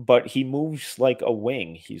 But he moves like a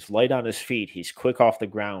wing. He's light on his feet. He's quick off the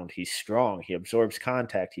ground. He's strong. He absorbs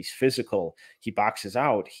contact. He's physical. He boxes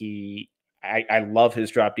out. I love his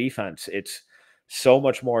drop defense. It's so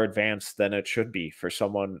much more advanced than it should be for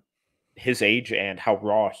someone his age and how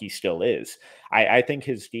raw he still is. I think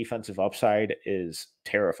his defensive upside is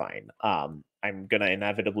terrifying. I'm going to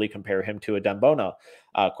inevitably compare him to a Dembona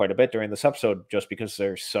quite a bit during this episode just because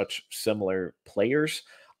they're such similar players.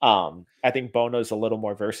 I think Bona is a little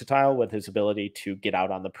more versatile with his ability to get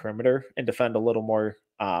out on the perimeter and defend a little more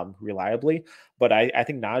reliably. But I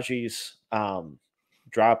think Nnaji's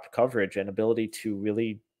drop coverage and ability to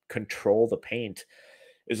really control the paint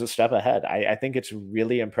is a step ahead. I think it's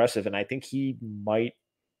really impressive. And I think he might,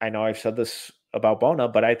 I know I've said this about Bona,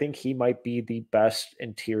 but I think he might be the best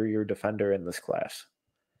interior defender in this class.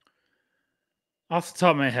 Off the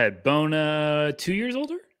top of my head, Bona 2 years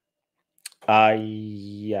older?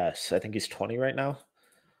 Yes. I think he's 20 right now.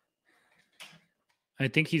 I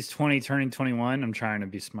think he's 20, turning 21. I'm trying to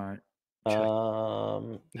be smart.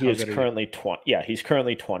 He is currently 20. Yeah, he's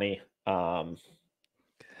currently 20. I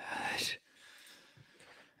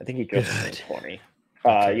think he just turned 20.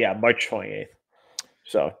 Okay. Yeah, March 28th.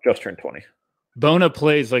 So just turned 20. Bona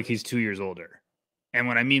plays like he's 2 years older. And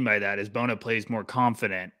what I mean by that is Bona plays more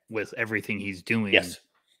confident with everything he's doing. Yes.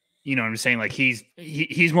 You know what I'm saying? Like he's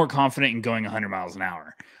more confident in going 100 miles an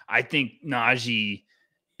hour. I think Nnaji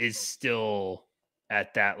is still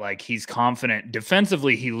at that, like he's confident.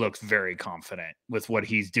 Defensively, he looks very confident with what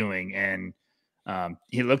he's doing. And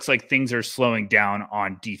he looks like things are slowing down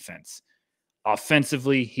on defense.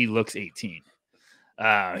 Offensively, he looks 18.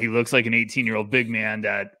 He looks like an 18-year-old big man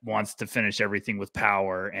that wants to finish everything with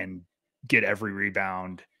power and get every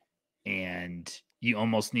rebound. And you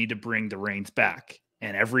almost need to bring the reins back.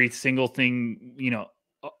 And every single thing, you know,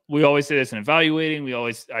 we always say this in evaluating.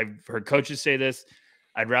 I've heard coaches say this.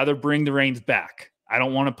 I'd rather bring the reins back. I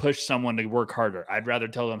don't want to push someone to work harder. I'd rather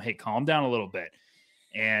tell them, hey, calm down a little bit.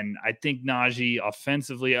 And I think Nnaji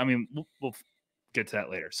offensively, I mean, we'll get to that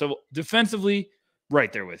later. So defensively,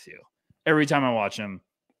 right there with you. Every time I watch him,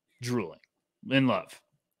 drooling, in love.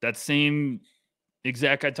 That same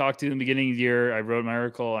exec I talked to in the beginning of the year, I wrote my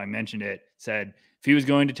article, I mentioned it, said if he was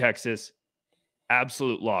going to Texas,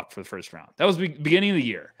 absolute lock for the first round. That was beginning of the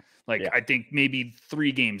year. Like, yeah. I think maybe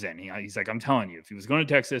 3 games in. He's like, I'm telling you, if he was going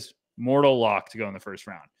to Texas, mortal lock to go in the first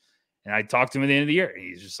round. And I talked to him at the end of the year, and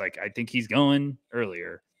he's just like, I think he's going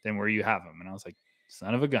earlier than where you have him. And I was like,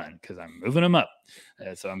 son of a gun, because I'm moving him up.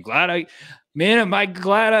 So I'm glad am I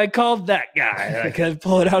glad I called that guy. I could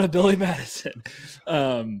pull it out of Billy Madison.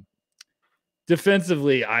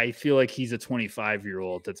 Defensively, I feel like he's a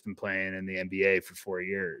 25-year-old that's been playing in the NBA for 4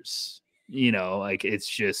 years. Like it's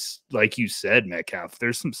just like you said, Metcalf,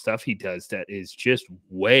 there's some stuff he does that is just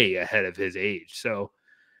way ahead of his age. So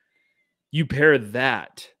you pair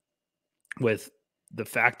that with the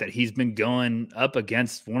fact that he's been going up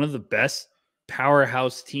against one of the best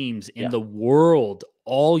powerhouse teams in the world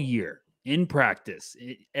all year in practice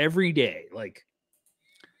every day. Like,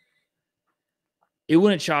 it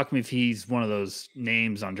wouldn't shock me if he's one of those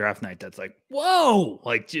names on draft night that's like, whoa,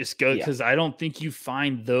 like just go, because I don't think you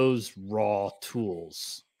find those raw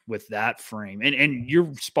tools with that frame. And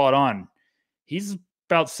you're spot on. He's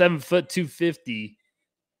about 7 foot 250.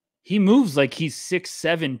 He moves like he's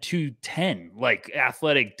 6'7", 210, like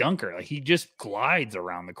athletic dunker. Like he just glides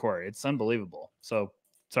around the court. It's unbelievable. So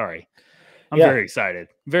sorry. I'm very excited.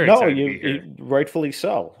 Excited to be here. Rightfully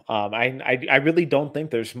so. I really don't think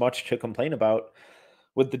there's much to complain about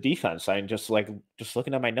with the defense. I'm just looking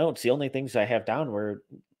at my notes. The only things I have down were,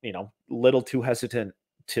 little too hesitant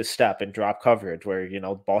to step and drop coverage, where,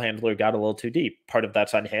 ball handler got a little too deep. Part of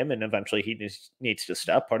that's on him, and eventually he needs to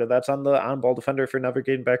step. Part of that's on the on-ball defender for never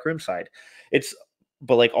getting back rim side.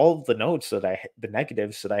 But like all of the notes the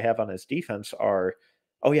negatives that I have on his defense are,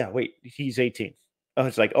 oh yeah, wait, he's 18. Oh,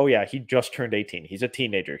 it's like, oh yeah, he just turned 18. He's a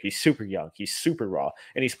teenager. He's super young. He's super raw,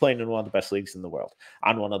 and he's playing in one of the best leagues in the world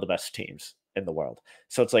on one of the best teams in the world.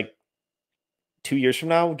 So it's like 2 years from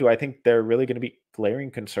now, do I think there are really going to be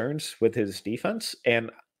glaring concerns with his defense?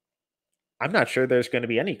 And I'm not sure there's going to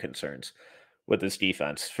be any concerns with his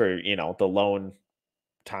defense for, the lone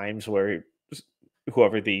times where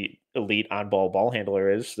whoever the elite on-ball ball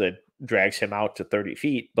handler is that drags him out to 30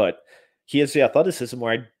 feet. But he has the athleticism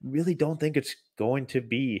where I really don't think it's going to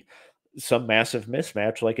be some massive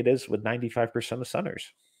mismatch like it is with 95% of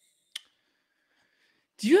centers.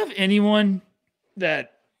 Do you have anyone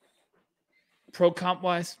that pro comp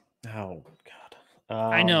wise? Oh God,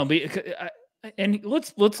 I know, but and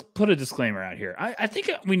let's put a disclaimer out here. I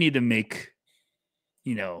think we need to make,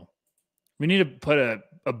 we need to put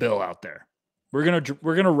a bill out there. We're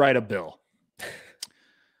gonna write a bill.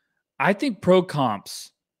 I think pro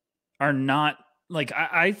comps are not like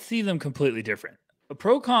I see them completely different. A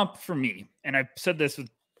pro comp for me, and I said this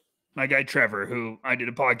with my guy Trevor, who I did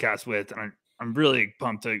a podcast with, and I'm really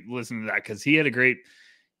pumped to listen to that because he had a great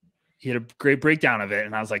breakdown of it.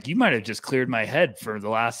 And I was like, you might have just cleared my head for the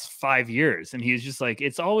last 5 years. And he was just like,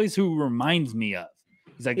 it's always who reminds me of.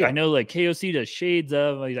 He's like, I know like KOC does shades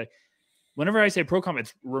of. He's like, whenever I say pro comp,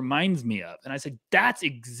 it reminds me of. And I said, that's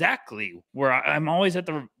exactly where I'm always at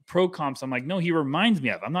the pro comps. I'm like, no, he reminds me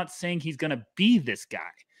of. I'm not saying he's going to be this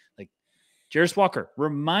guy. Like Jarris Walker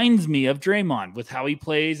reminds me of Draymond with how he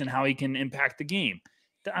plays and how he can impact the game.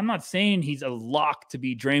 I'm not saying he's a lock to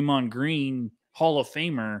be Draymond Green Hall of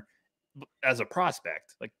Famer as a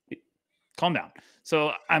prospect. Like, calm down.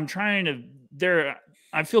 So I'm trying to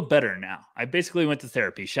I feel better now. I basically went to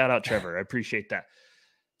therapy. Shout out Trevor. I appreciate that.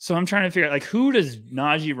 So I'm trying to figure out, like, who does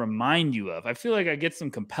Nnaji remind you of? I feel like I get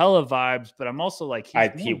some Capella vibes, but I'm also like,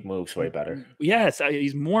 he moves way better. Yes,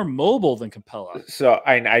 he's more mobile than Capella. So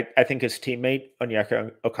I think his teammate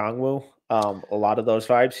Onyeka Okongwu, a lot of those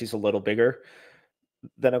vibes. He's a little bigger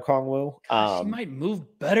than Okongwu. He might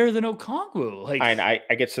move better than Okongwu. Like,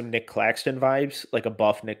 I get some Nick Claxton vibes, like a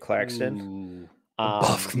buff Nick Claxton. A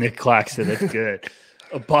buff Nick Claxton, that's good.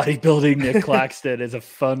 A bodybuilding Nick Claxton is a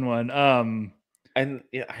fun one. And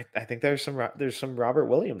I think there's some Robert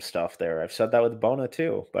Williams stuff there. I've said that with Bona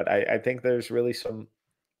too, but I think there's really some.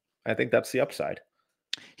 I think that's the upside.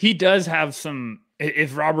 He does have some.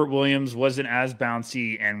 If Robert Williams wasn't as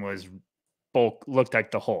bouncy and looked like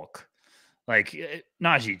the Hulk. Like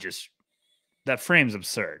Nnaji, just that frame's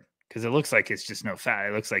absurd because it looks like it's just no fat.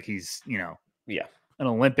 It looks like he's, an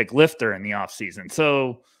Olympic lifter in the off season.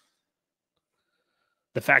 So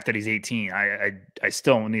the fact that he's 18, I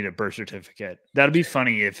still need a birth certificate. That'd be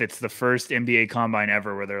funny if it's the first NBA combine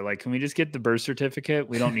ever where they're like, can we just get the birth certificate?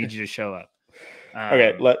 We don't need you to show up.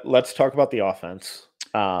 Okay, let's talk about the offense.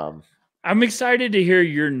 I'm excited to hear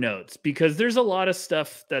your notes because there's a lot of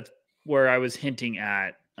stuff where I was hinting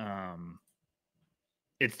at.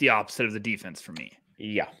 It's the opposite of the defense for me.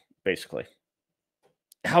 Yeah, basically.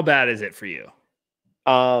 How bad is it for you?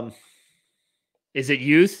 Is it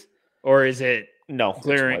youth or is it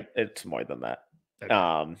glaring? It's more than that.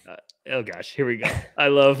 Okay. Oh gosh, here we go. I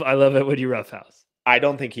love it when you roughhouse. I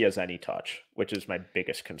don't think he has any touch, which is my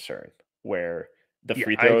biggest concern. Where The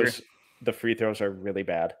free throws are really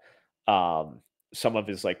bad. Some of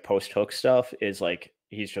his like post hook stuff is like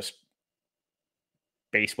he's just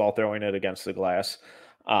baseball throwing it against the glass.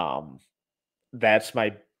 That's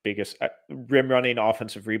my biggest rim running,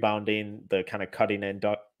 offensive rebounding, the kind of cutting in,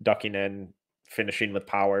 ducking in, finishing with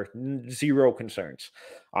power. Zero concerns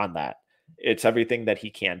on that. It's everything that he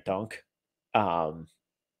can't dunk. And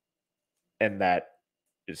that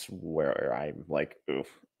is where I'm like, oof.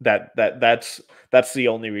 That's the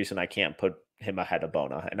only reason I can't put him ahead of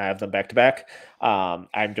Bona, and I have them back to back.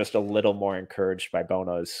 I'm just a little more encouraged by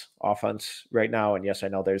Bona's offense right now. And yes, I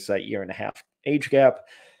know there's that 1.5 year age gap,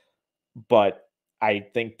 but I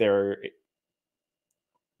think there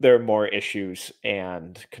are more issues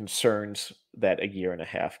and concerns that 1.5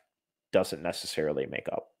 years doesn't necessarily make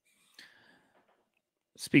up.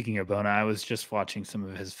 Speaking of Bona, I was just watching some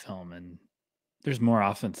of his film, and there's more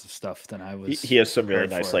offensive stuff than I was. He has some really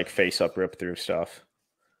nice like face up rip through stuff.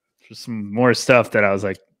 There's some more stuff that I was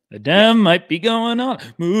like, the damn might be going on.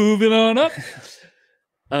 Moving on up.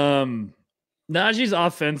 Nnaji's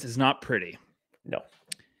offense is not pretty. No.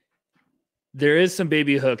 There is some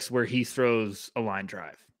baby hooks where he throws a line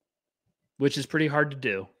drive, which is pretty hard to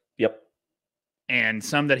do. Yep. And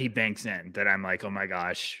some that he banks in that I'm like, oh my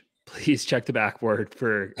gosh, please check the backboard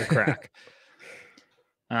for a crack.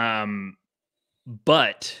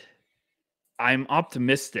 But I'm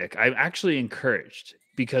optimistic. I'm actually encouraged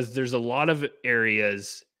because there's a lot of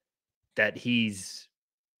areas that he's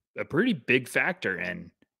a pretty big factor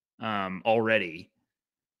in already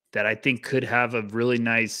that I think could have a really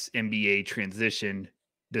nice NBA transition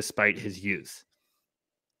despite his youth.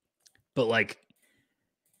 But like,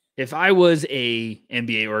 if I was a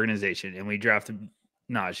NBA organization and we drafted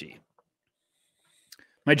Nnaji,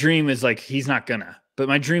 my dream is like, he's not gonna, but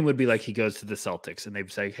my dream would be like, he goes to the Celtics and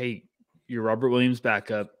they'd say, hey, you're Robert Williams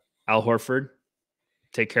backup, Al Horford,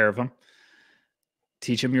 take care of him,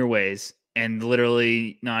 teach him your ways. And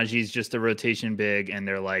literally Nnaji's just a rotation big. And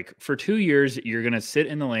they're like, for 2 years, you're going to sit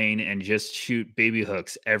in the lane and just shoot baby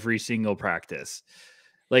hooks every single practice.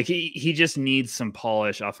 Like he just needs some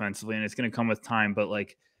polish offensively, and it's going to come with time. But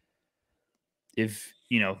like, if,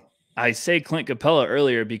 I say Clint Capella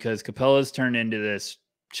earlier because Capella's turned into this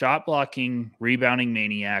shot blocking, rebounding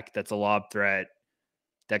maniac. That's a lob threat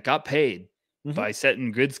that got paid by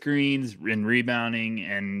setting good screens and rebounding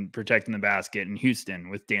and protecting the basket in Houston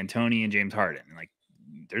with D'Antoni and James Harden. Like,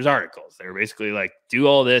 there's articles. They're basically like, do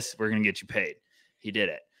all this, we're going to get you paid. He did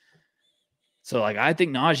it. So, like, I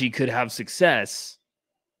think Nnaji could have success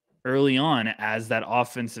early on as that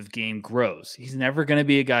offensive game grows. He's never going to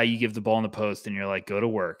be a guy you give the ball in the post and you're like, go to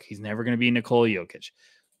work. He's never going to be Nikola Jokic.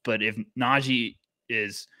 But if Nnaji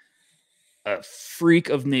is a freak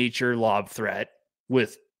of nature lob threat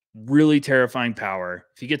with really terrifying power,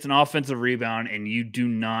 if he gets an offensive rebound and you do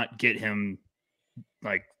not get him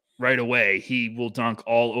like right away, he will dunk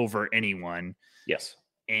all over anyone. Yes.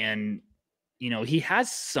 And, he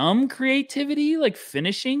has some creativity, like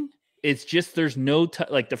finishing. It's just, there's no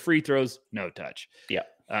like the free throws, no touch. Yeah.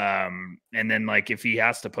 And then like, if he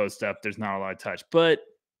has to post up, there's not a lot of touch, but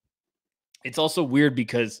it's also weird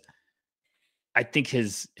because I think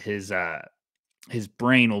his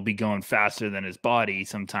brain will be going faster than his body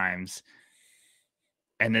sometimes.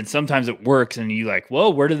 And then sometimes it works and you like,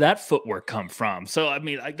 whoa, where did that footwork come from? So, I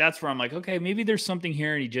mean, like, that's where I'm like, okay, maybe there's something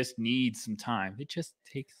here and he just needs some time. It just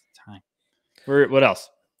takes time. What else?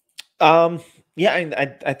 Yeah,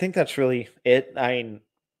 I think that's really it. I mean,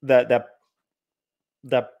 that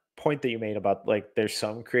point that you made about like there's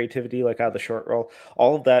some creativity like out of the short roll,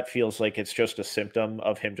 all of that feels like it's just a symptom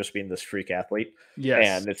of him just being this freak athlete. Yes.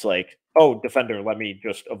 And it's like, oh, defender, let me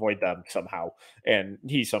just avoid them somehow. And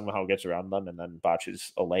he somehow gets around them and then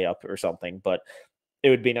botches a layup or something. But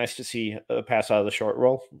it would be nice to see a pass out of the short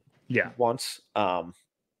roll once.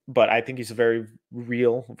 But I think he's a very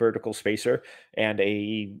real vertical spacer and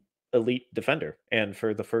a elite defender. And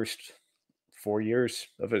for the first 4 years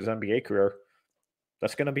of his NBA career,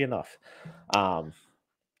 that's going to be enough.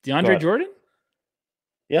 DeAndre Jordan?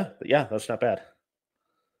 Yeah, that's not bad.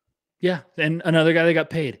 Yeah, and another guy that got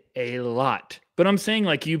paid a lot. But I'm saying,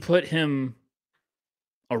 like, you put him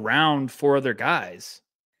around 4 other guys,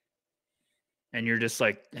 and you're just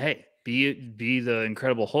like, hey, be the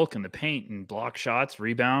Incredible Hulk in the paint and block shots,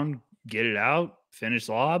 rebound, get it out, finish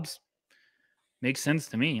lobs. Makes sense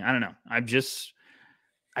to me. I don't know.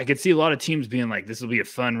 I could see a lot of teams being like, this will be a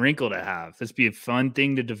fun wrinkle to have. This be a fun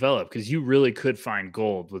thing to develop because you really could find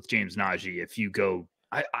gold with James Nnaji if you go.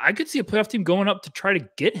 I could see a playoff team going up to try to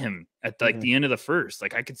get him at like the end of the first.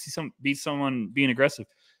 Like I could see someone being aggressive.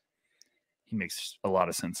 He makes a lot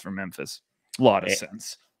of sense for Memphis. A lot of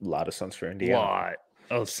sense. A lot of sense for Indiana. Lot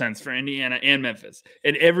of sense for Indiana and Memphis.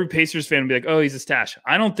 And every Pacers fan will be like, oh, he's a stash.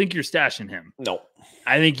 I don't think you're stashing him. No.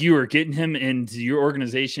 I think you are getting him into your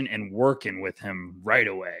organization and working with him right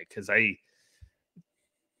away. Because I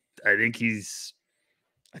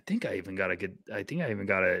think I even got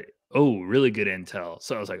a really good intel.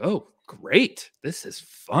 So I was like, oh, great. This is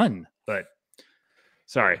fun. But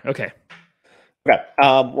sorry. Okay. Okay.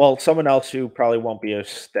 Well, someone else who probably won't be a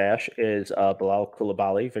stash is Bilal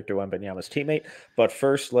Coulibaly, Victor Wembanyama's teammate. But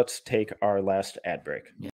first, let's take our last ad break.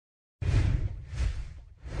 Yeah.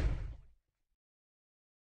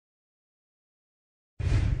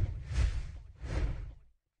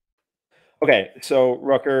 Okay, so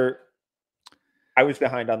Rucker, I was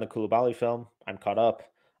behind on the Coulibaly film. I'm caught up.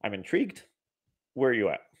 I'm intrigued. Where are you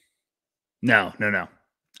at? No.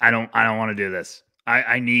 I don't want to do this.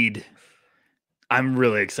 I'm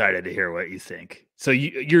really excited to hear what you think. So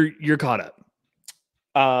you're caught up.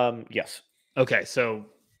 Yes. Okay, so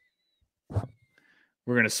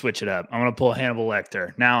we're gonna switch it up. I'm gonna pull Hannibal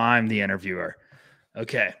Lecter. Now I'm the interviewer.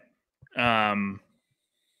 Okay. Where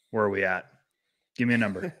are we at? Give me a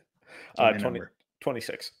number.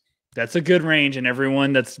 26. That's a good range, and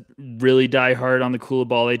everyone that's really diehard on the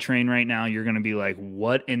Coulibaly train right now, you're gonna be like,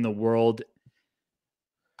 what in the world?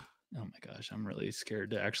 Oh my gosh, I'm really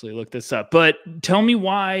scared to actually look this up. But tell me,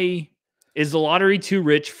 why is the lottery too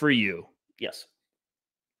rich for you? Yes.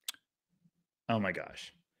 Oh my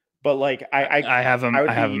gosh. But like I have him.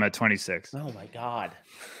 I have him at 26. Oh my god.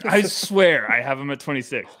 I swear I have him at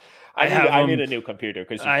 26. I need a new computer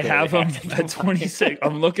because I have him at 26.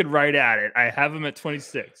 I'm looking right at it. I have him at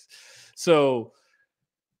 26. So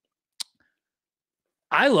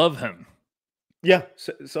I love him. Yeah.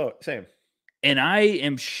 So same. And I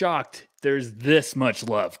am shocked there's this much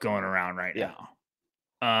love going around right now.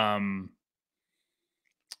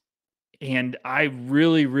 And I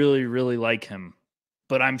really, really, really like him.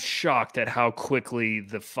 But I'm shocked at how quickly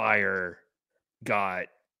the Fire got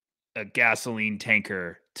a gasoline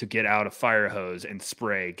tanker to get out a fire hose and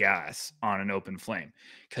spray gas on an open flame,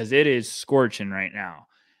 because it is scorching right now.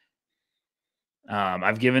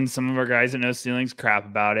 I've given some of our guys at No Ceilings crap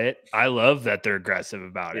about it. I love that they're aggressive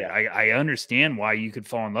about it. I understand why you could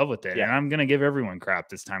fall in love with it. Yeah. And I'm going to give everyone crap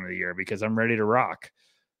this time of the year because I'm ready to rock.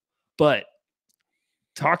 But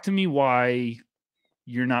talk to me why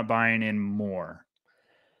you're not buying in more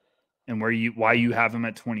and why you have him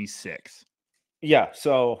at 26. Yeah.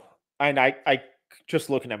 So, and I just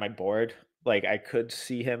looking at my board, like I could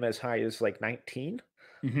see him as high as like 19,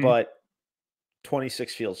 but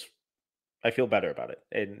 26 I feel better about it.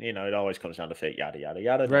 And, it always comes down to fit, yada, yada,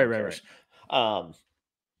 yada. Right.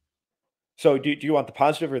 So do you want the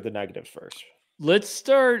positive or the negatives first? Let's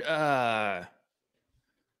start. I'm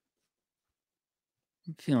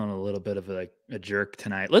feeling a little bit of a jerk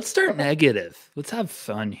tonight. Let's start negative. Let's have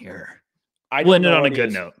fun here. We'll end it on a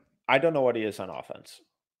good note. I don't know what he is on offense.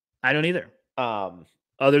 I don't either.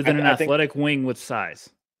 Other than an athletic wing with size.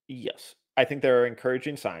 Yes. I think there are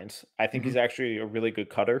encouraging signs. I think he's actually a really good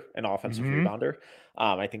cutter and offensive rebounder.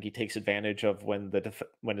 I think he takes advantage of when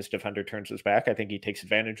his defender turns his back. I think he takes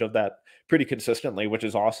advantage of that pretty consistently, which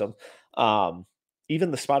is awesome.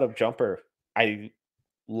 Even the spot-up jumper, I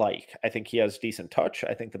think he has decent touch.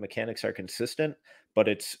 I think the mechanics are consistent, but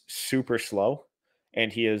it's super slow,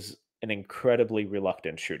 and he is an incredibly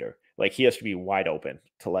reluctant shooter. Like, he has to be wide open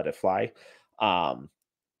to let it fly.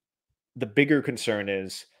 The bigger concern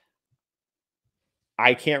is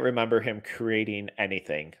I can't remember him creating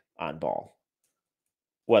anything on ball,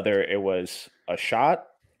 whether it was a shot,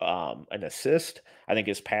 an assist. I think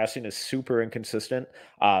his passing is super inconsistent.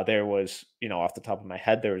 There was, off the top of my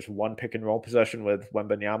head, there was one pick and roll possession with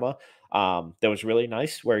Wembanyama that was really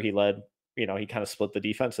nice, where he led, he kind of split the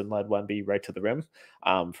defense and led Wemby right to the rim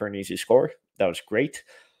for an easy score. That was great.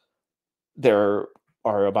 There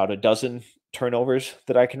are about a dozen turnovers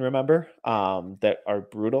that I can remember that are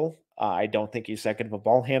brutal. I don't think he's that good of a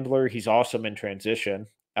ball handler. He's awesome in transition,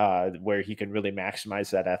 where he can really maximize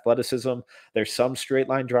that athleticism. There's some straight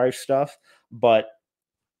line drive stuff, but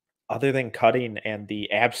other than cutting and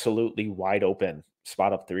the absolutely wide open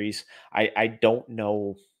spot up threes, I don't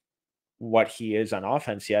know what he is on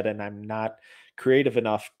offense yet, and I'm not creative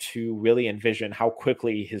enough to really envision how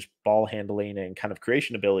quickly his ball handling and kind of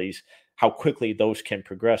creation abilities, how quickly those can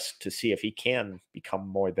progress to see if he can become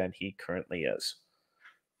more than he currently is.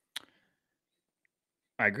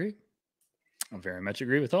 I agree. I very much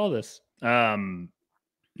agree with all this. Now,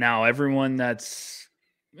 everyone that's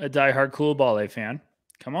a diehard Coulibaly fan,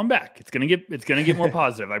 come on back. It's gonna get more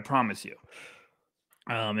positive. I promise you.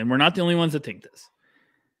 And we're not the only ones that think this.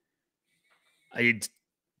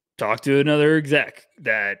 talked to another exec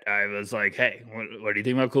that I was like, hey, what do you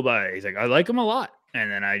think about Coulibaly? He's like, I like him a lot.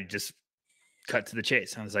 And then I just cut to the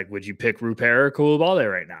chase. I was like, would you pick Rupert or Coulibaly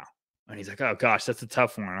right now? And he's like, oh gosh, that's a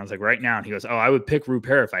tough one. And I was like, right now. And he goes, oh, I would pick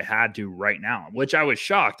Rupert if I had to right now, which I was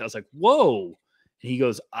shocked. I was like, whoa. And he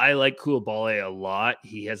goes, I like Coulibaly a lot.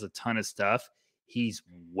 He has a ton of stuff. He's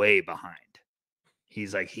way behind.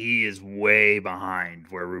 He's like, he is way behind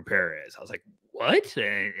where Rupert is. I was like, what?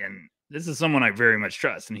 And this is someone I very much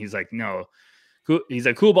trust. And he's like, no. He's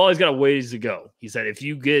like, Coulibaly's got a ways to go. He said, if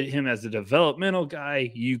you get him as a developmental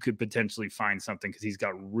guy, you could potentially find something because he's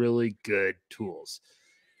got really good tools.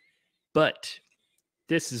 But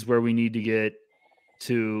this is where we need to get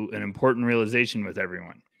to an important realization with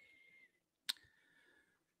everyone.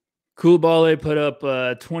 Coulibaly put up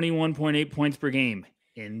 21.8 points per game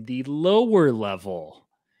in the lower level.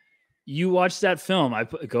 You watch that film.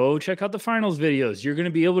 Go check out the finals videos. You're going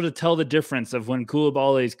to be able to tell the difference of when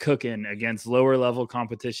Coulibaly is cooking against lower level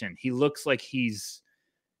competition. He looks like he's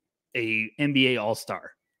a NBA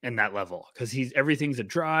All-Star in that level because everything's a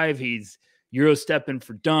drive. He's Euro stepping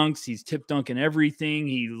for dunks. He's tip dunking everything.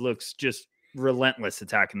 He looks just relentless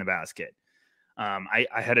attacking the basket. I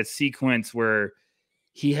had a sequence where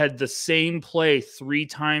he had the same play 3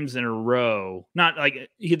 times in a row. Not like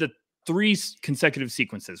he had the 3 consecutive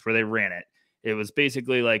sequences where they ran it. It was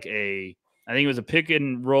basically like I think it was a pick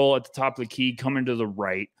and roll at the top of the key coming to the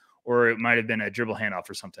right, or it might have been a dribble handoff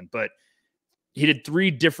or something. But he did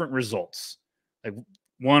 3 different results. Like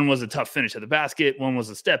one was a tough finish at the basket, one was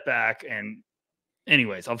a step back, and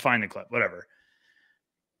anyways, I'll find the clip, whatever.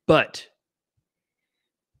 But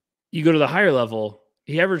you go to the higher level,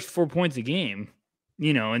 he averaged 4 points a game,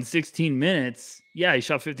 in 16 minutes. Yeah, he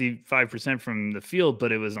shot 55% from the field,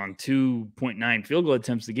 but it was on 2.9 field goal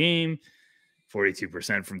attempts a game,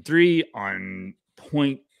 42% from 3 on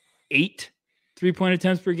 0.8 3-point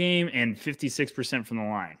attempts per game, and 56% from the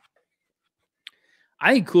line.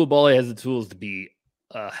 I think Coulibaly has the tools to be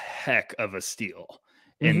a heck of a steal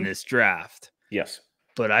in this draft. Yes.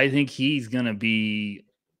 But I think he's going to be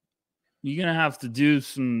 – you're going to have to do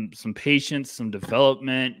some patience, some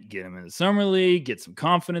development, get him in the summer league, get some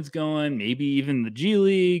confidence going, maybe even the G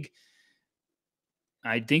League.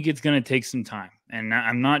 I think it's going to take some time. And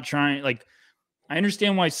I'm not trying – I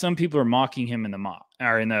understand why some people are mocking him in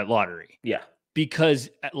the lottery. Yeah. Because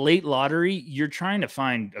at late lottery, you're trying to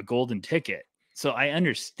find a golden ticket. So I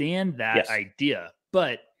understand that idea.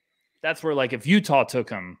 But that's where, if Utah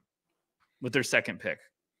took him with their second pick,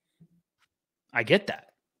 I get that.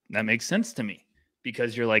 That makes sense to me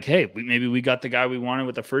because you're like, hey, maybe we got the guy we wanted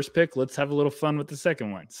with the first pick. Let's have a little fun with the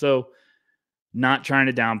second one. So not trying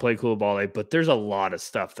to downplay Coulibaly, but there's a lot of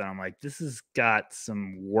stuff that I'm like, this has got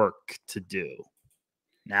some work to do.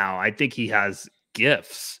 Now, I think he has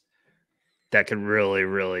gifts that could really,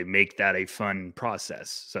 really make that a fun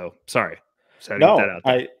process. So sorry. So no, get that out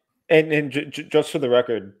there. Just for the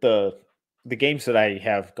record, the games that I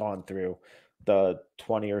have gone through, the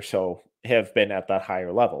 20 or so, have been at that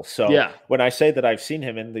higher level. So when I say that I've seen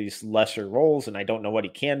him in these lesser roles and I don't know what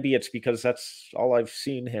he can be, it's because that's all I've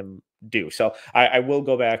seen him do. So I will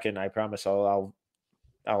go back and I promise I'll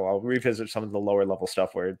revisit some of the lower level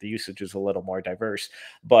stuff where the usage is a little more diverse.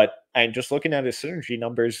 But I'm just looking at his synergy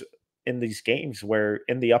numbers in these games where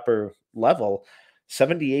in the upper level,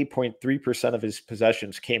 78.3% of his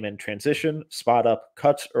possessions came in transition, spot up,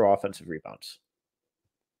 cuts, or offensive rebounds.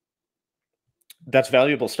 That's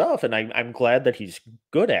valuable stuff, and I'm glad that he's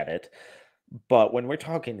good at it. But when we're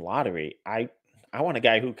talking lottery, I want a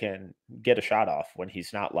guy who can get a shot off when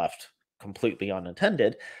he's not left completely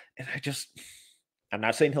unattended. And I'm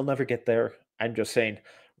not saying he'll never get there. I'm just saying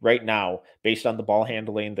right now, based on the ball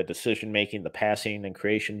handling, the decision making, the passing and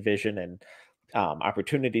creation vision, and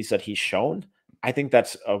opportunities that he's shown, I think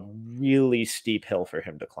that's a really steep hill for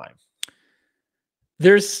him to climb.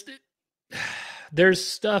 There's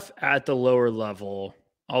stuff at the lower level.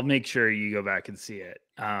 I'll make sure you go back and see it.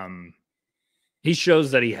 He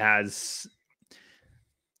shows that he has.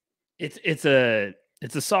 It's a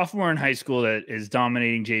sophomore in high school that is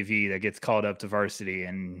dominating JV that gets called up to varsity,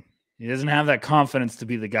 and he doesn't have that confidence to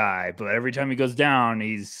be the guy. But every time he goes down,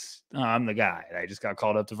 I'm the guy. I just got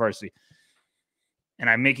called up to varsity, and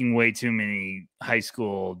I'm making way too many high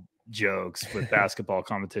school jokes with basketball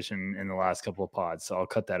competition in the last couple of pods, so I'll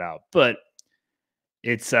cut that out. But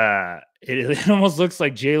it almost looks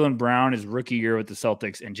like Jaylen Brown his rookie year with the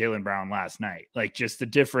Celtics and Jaylen Brown last night. Just the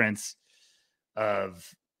difference of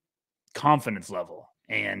confidence level.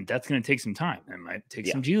 And that's going to take some time. It might take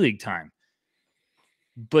some G League time.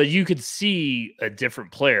 But you could see a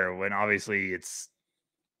different player when obviously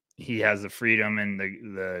he has the freedom and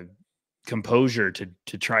the composure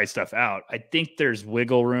to try stuff out. I think there's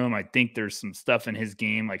wiggle room. I think there's some stuff in his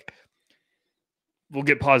game. Like, we'll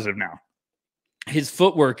get positive now. His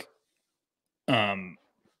footwork, I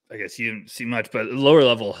guess you didn't see much, but at the lower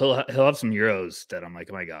level, he'll have some Euros that I'm like,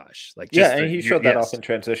 oh my gosh. Like, just and he showed that off in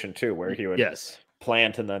transition too, where he would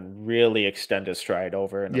plant and then really extend his stride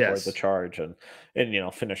over and avoid the charge and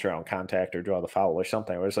finish around contact or draw the foul or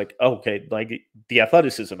something. Where it's like, okay, like the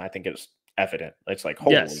athleticism I think is evident. It's like,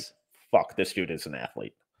 holy fuck, this dude is an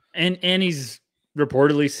athlete. And he's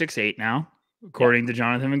reportedly 6'8" now, according to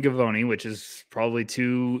Jonathan Gavoni, which is probably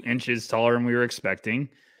 2 inches taller than we were expecting.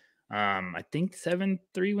 I think 7'3"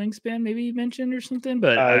 wingspan, maybe you mentioned or something,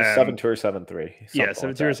 but 7'2" or 7'3". Yeah,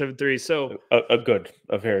 7'2" or 7'3". So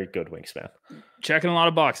a very good wingspan. Checking a lot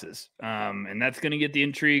of boxes. And that's going to get the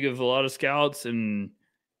intrigue of a lot of scouts. And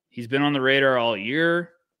he's been on the radar all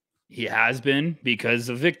year. He has been because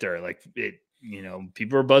of Victor. Like,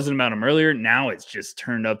 people were buzzing about him earlier. Now it's just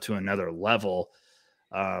turned up to another level.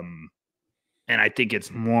 And I think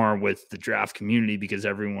it's more with the draft community because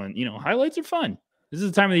everyone, highlights are fun. This is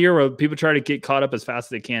the time of the year where people try to get caught up as fast as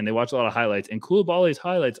they can. They watch a lot of highlights, and Coulibaly's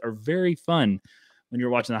highlights are very fun when you're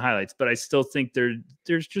watching the highlights. But I still think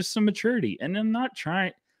there's just some maturity. And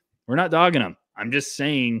we're not dogging him. I'm just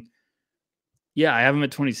saying, yeah, I have him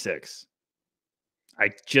at 26.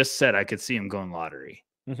 I just said I could see him going lottery.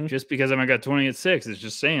 Mm-hmm. Just because I got 20 at 6 is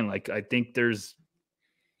just saying, like, I think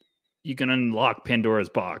you can unlock Pandora's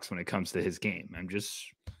box when it comes to his game. I'm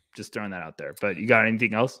just throwing that out there. But you got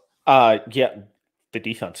anything else? Yeah. The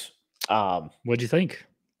defense. What'd you think?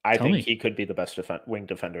 I think he could be the best wing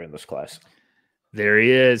defender in this class. There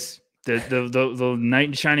he is. The knight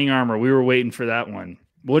in shining armor. We were waiting for that one.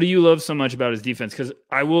 What do you love so much about his defense? Because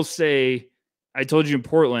I will say, I told you in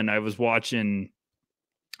Portland, I was watching.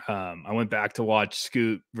 I went back to watch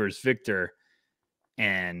Scoot versus Victor,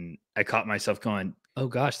 and I caught myself going, "Oh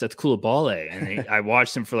gosh, that's Coulibaly." And I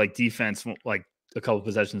watched him for like defense, like a couple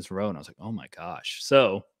possessions in a row, and I was like, "Oh my gosh!"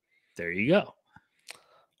 So there you go.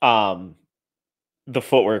 The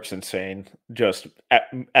footwork's insane. Just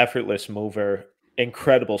effortless mover,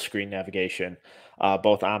 incredible screen navigation,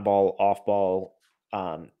 both on ball, off ball.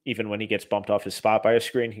 Even when he gets bumped off his spot by a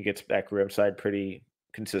screen, he gets back rim side pretty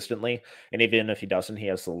consistently. And even if he doesn't, he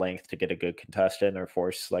has the length to get a good contest in or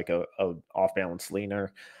force like a off balance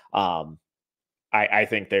leaner. I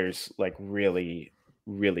think there's like really,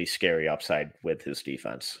 really scary upside with his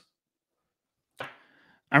defense.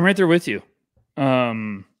 I'm right there with you.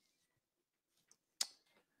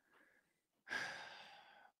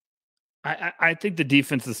 I think the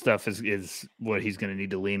defensive stuff is what he's going to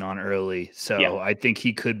need to lean on early. So I think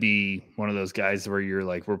he could be one of those guys where you're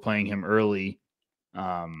like, we're playing him early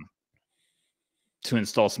to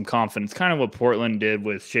install some confidence. Kind of what Portland did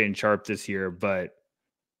with Shaedon Sharpe this year, but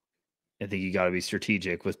I think you got to be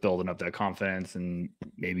strategic with building up that confidence, and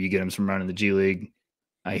maybe you get him some run in the G League.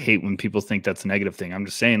 I hate when people think that's a negative thing. I'm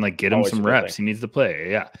just saying, like, get him some reps. He needs to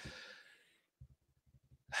play. Yeah.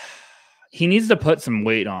 He needs to put some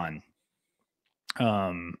weight on.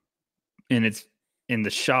 And it's in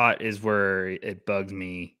the shot is where it bugs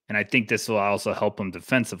me. And I think this will also help him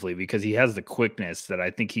defensively because he has the quickness that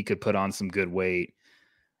I think he could put on some good weight.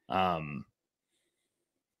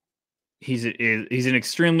 He's an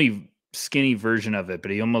extremely skinny version of it,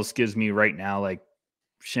 but he almost gives me right now like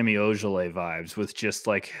Shemi Ojale vibes with just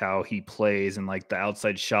like how he plays, and like the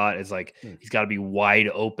outside shot is like he's got to be wide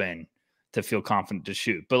open to feel confident to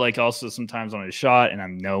shoot. But like also sometimes on his shot, and I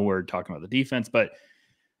know we're talking about the defense, but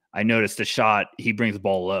I noticed the shot, he brings the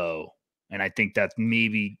ball low, and I think that's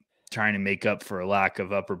maybe trying to make up for a lack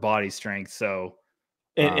of upper body strength. So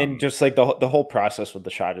and just like the whole process with the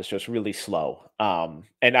shot is just really slow.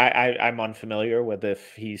 And I'm unfamiliar with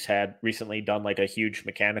if he's had recently done like a huge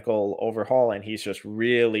mechanical overhaul, and he's just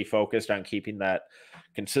really focused on keeping that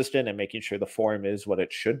consistent and making sure the form is what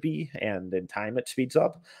it should be, and in time it speeds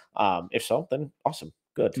up. If so, then awesome,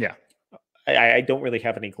 good. Yeah. I don't really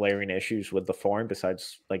have any glaring issues with the form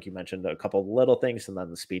besides, like you mentioned, a couple of little things and then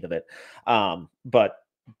the speed of it. But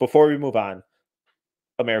before we move on,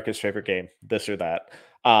 America's favorite game, this or that.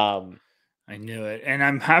 I knew it, and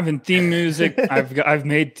I'm having theme music. I've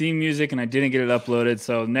made theme music, and I didn't get it uploaded.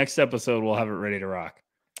 So next episode we'll have it ready to rock.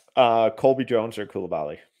 Colby Jones or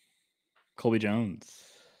Coulibaly? Colby Jones.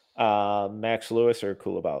 Max Lewis or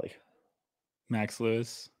Coulibaly? Max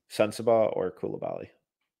Lewis. Sensabaugh or Coulibaly?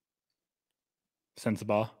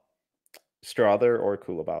 Sensabaugh. Strother or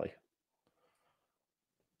Coulibaly?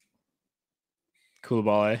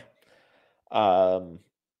 Coulibaly.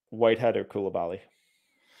 Whitehead or Coulibaly?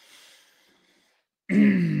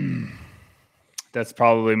 That's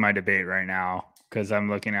probably my debate right now. because I'm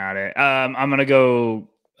looking at it. I'm gonna go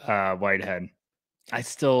Whitehead. I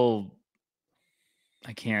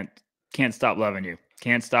can't stop loving you.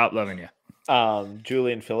 Can't stop loving you.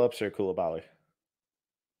 Julian Phillips or Coulibaly?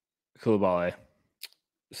 Coulibaly.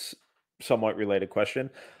 Somewhat related question.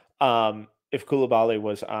 If Coulibaly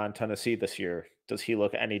was on Tennessee this year, does he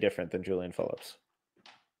look any different than Julian Phillips?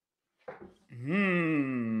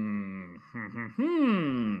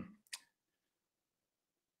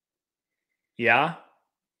 Yeah.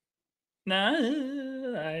 Nah,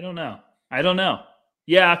 I don't know.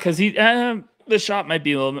 Yeah, because the shot might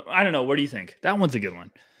be a little. I don't know. What do you think? That one's a good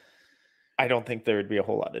one. I don't think there would be a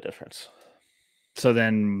whole lot of difference. So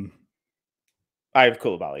then, I have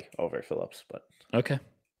Coulibaly over Phillips, but okay.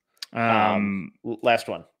 Last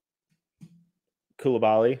one.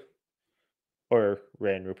 Coulibaly or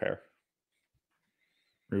Rayan Rupert?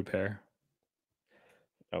 Rupert.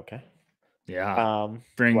 Okay. Yeah.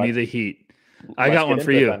 Bring me the heat. I got one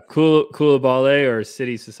for you. Coulibaly or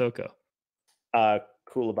City Sissoko?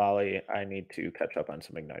 Coulibaly. I need to catch up on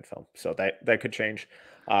some Ignite film, so that could change.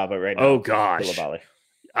 But right now, oh gosh, Coulibaly.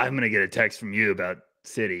 I'm gonna get a text from you about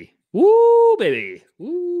City. Woo baby,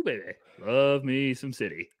 love me some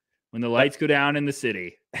City. When the lights go down in the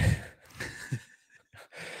city.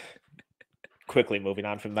 Quickly moving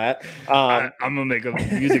on from that. I'm gonna make a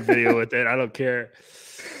music video with it. I don't care.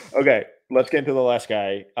 Okay, let's get into the last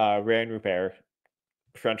guy, Rayan Rupert,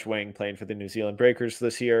 French wing, playing for the New Zealand Breakers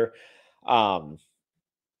this year. Are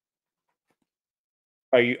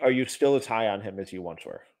you still as high on him as you once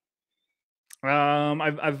were? I'm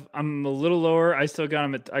a little lower. I got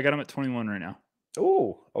him at 21 right now.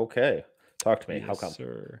 Oh, okay. Talk to me. Yes, how come?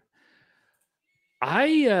 Sir.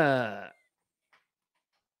 I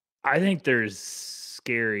think there's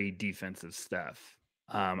scary defensive stuff.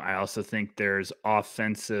 I also think there's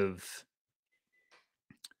offensive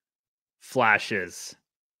flashes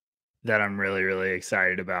that I'm really, really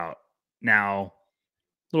excited about. Now,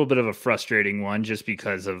 a little bit of a frustrating one just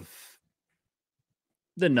because of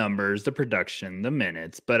the numbers, the production, the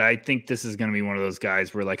minutes. But I think this is going to be one of those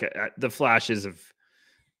guys where like the flashes have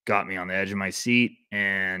got me on the edge of my seat,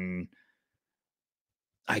 and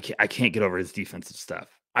I can't get over his defensive stuff.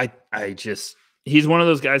 He's one of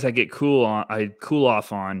those guys I cool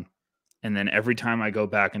off on, and then every time I go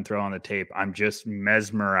back and throw on the tape, I'm just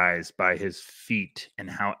mesmerized by his feet and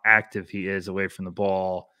how active he is away from the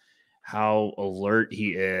ball, how alert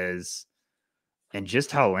he is, and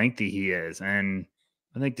just how lengthy he is. And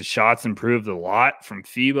I think the shots improved a lot from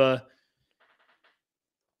FIBA.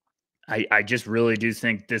 I just really do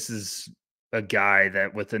think this is a guy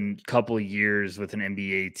that within a couple of years with an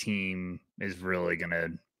NBA team is really going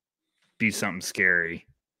to be something scary.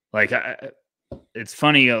 Like, it's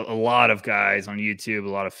funny, a lot of guys on YouTube, a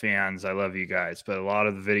lot of fans, I love you guys, but a lot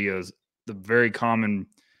of the videos, the very common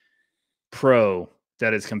pro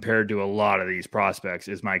that is compared to a lot of these prospects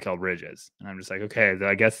is Mikal Bridges. And I'm just like, okay,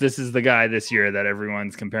 I guess this is the guy this year that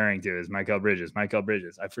everyone's comparing to is Mikal Bridges.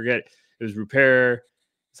 I forget, it was Rupert.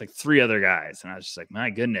 It's like 3 other guys. And I was just like, my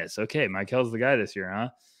goodness. Okay, Mikel's the guy this year,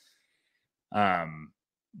 huh?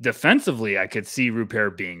 Defensively, I could see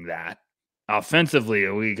Rupert being that. Offensively,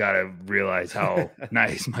 we got to realize how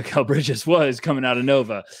nice Mikal Bridges was coming out of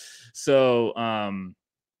Nova. So,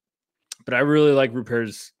 but I really like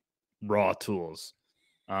Rupert's raw tools.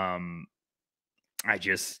 I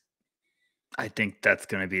think that's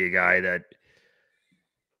going to be a guy that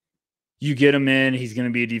you get him in, he's going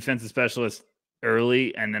to be a defensive specialist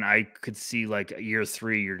early, and then I could see like year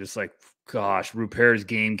 3, you're just like, gosh, Rupert's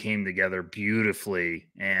game came together beautifully,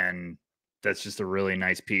 and that's just a really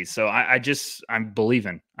nice piece. So I'm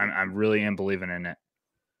believing. I really am believing in it.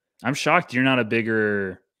 I'm shocked you're not a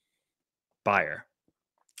bigger buyer,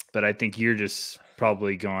 but I think you're just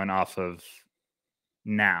probably going off of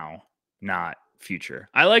now, not future.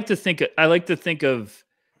 I like to think of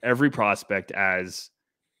every prospect as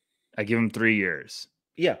I give them 3 years.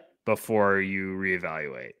 Yeah. Before you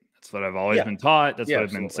reevaluate. That's what I've always been taught. That's what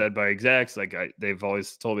I've been said by execs. Like they've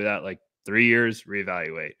always told me that, like 3 years,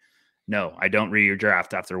 reevaluate. No, I don't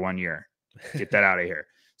re-draft after 1 year. Get that out of here.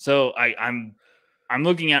 So I'm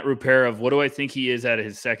looking at Rupert of what do I think he is at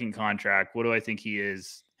his second contract? What do I think he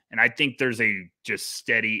is? And I think there's a just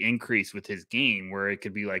steady increase with his game where it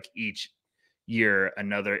could be like each year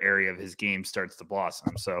another area of his game starts to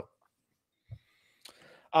blossom. So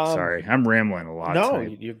sorry, I'm rambling a lot. No,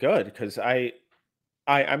 you're good because I'm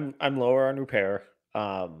lower on Rupert.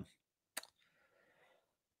 I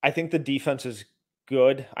think the defense is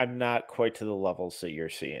good. I'm not quite to the levels that you're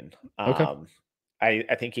seeing. Okay.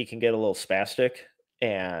 I think he can get a little spastic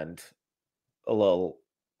and a little.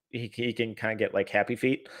 He can kind of get like happy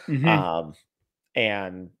feet. Mm-hmm.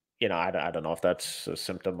 And, I don't know if that's a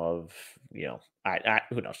symptom of,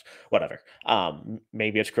 who knows, whatever.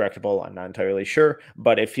 Maybe it's correctable. I'm not entirely sure,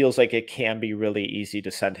 but it feels like it can be really easy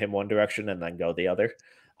to send him one direction and then go the other.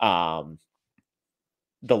 Um,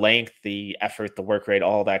 the length, the effort, the work rate,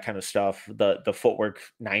 all that kind of stuff, the footwork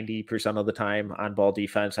 90% of the time on ball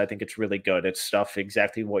defense, I think it's really good. It's stuff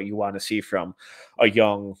exactly what you want to see from a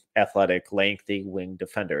young, athletic, lengthy wing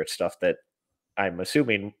defender. It's stuff that I'm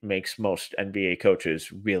assuming makes most NBA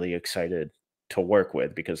coaches really excited to work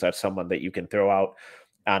with, because that's someone that you can throw out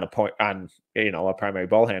on a primary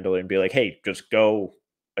ball handler and be like, hey, just go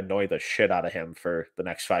annoy the shit out of him for the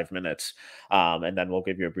next 5 minutes. And then we'll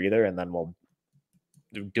give you a breather, and then we'll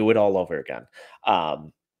do it all over again.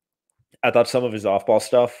 I thought some of his off ball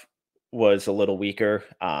stuff was a little weaker.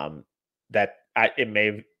 It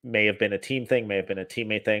may have been a team thing, may have been a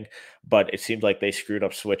teammate thing, but it seemed like they screwed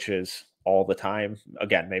up switches all the time.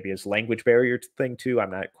 Again, maybe his language barrier thing too.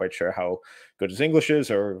 I'm not quite sure how good his English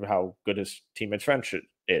is or how good his teammate's French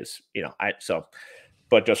is.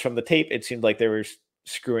 But just from the tape, it seemed like they were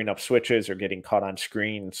screwing up switches or getting caught on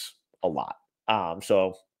screens a lot.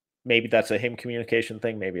 So maybe that's a him communication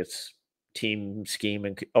thing. Maybe it's team scheme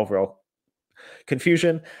and overall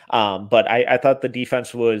confusion. But I thought the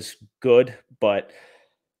defense was good,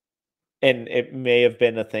 and it may have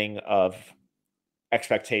been a thing of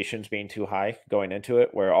expectations being too high going into it,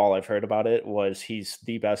 where all I've heard about it was he's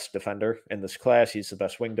the best defender in this class. He's the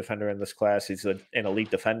best wing defender in this class. He's an elite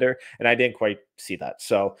defender. And I didn't quite see that.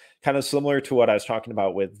 So kind of similar to what I was talking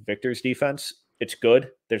about with Victor's defense. It's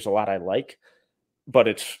good. There's a lot I like, but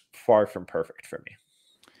it's far from perfect for me.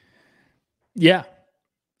 Yeah.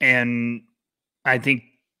 And I think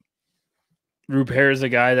Rupert is a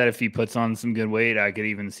guy that if he puts on some good weight, I could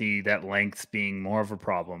even see that length being more of a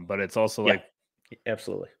problem. But it's also like,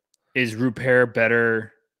 absolutely. Is Rupert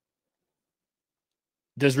better?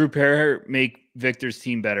 Does Rupert make Victor's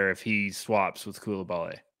team better if he swaps with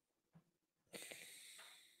Coulibaly?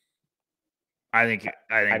 I think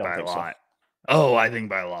by a lot. So. Oh, I think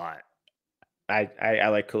by a lot. I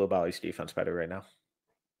like Coulibaly's defense better right now.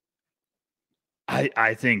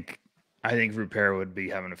 I think Rupert would be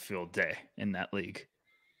having a field day in that league.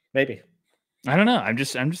 Maybe. I don't know. I'm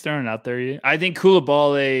just throwing it out there. I think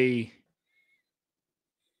Coulibaly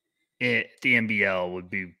the NBL would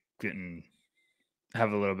be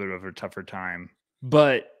have a little bit of a tougher time,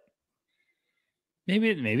 but maybe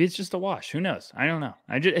it's just a wash. Who knows? I don't know.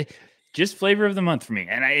 I just flavor of the month for me.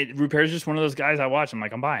 And Rupert's just one of those guys I watch. I'm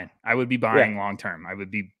like, I'm buying. I would be buying long term. I would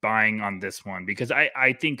be buying on this one because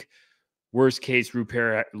I think worst case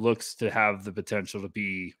Rupert looks to have the potential to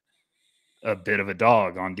be a bit of a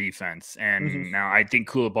dog on defense. And now I think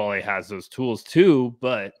Coulibaly has those tools too,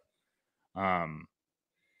 but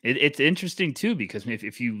it's interesting too, because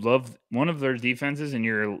if you love one of their defenses and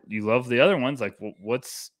you love the other ones, like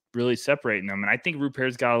what's really separating them? And I think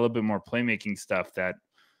Rupert's got a little bit more playmaking stuff that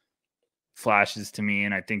flashes to me,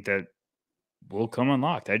 and I think that will come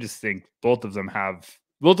unlocked. I just think both of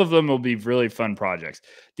them will be really fun projects.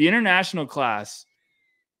 The international class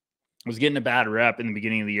was getting a bad rep in the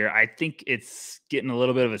beginning of the year. I think it's getting a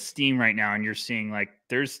little bit of a steam right now, and you're seeing like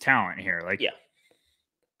there's talent here. Like,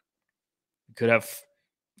 could have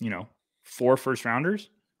 4 first rounders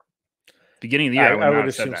beginning of the year. I would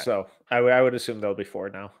assume so. I would assume there'll be 4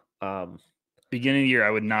 now. Beginning of the year, I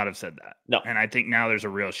would not have said that. No, and I think now there's a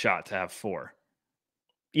real shot to have 4.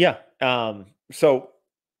 Yeah. So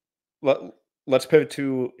let's pivot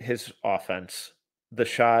to his offense. The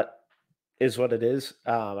shot is what it is.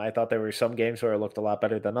 I thought there were some games where it looked a lot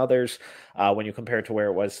better than others. When you compare it to where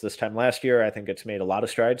it was this time last year, I think it's made a lot of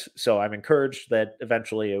strides. So I'm encouraged that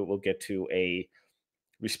eventually it will get to a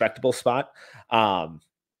respectable spot. I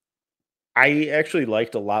actually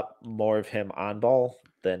liked a lot more of him on ball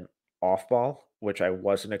than off ball, which I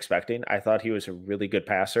wasn't expecting. I thought he was a really good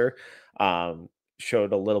passer.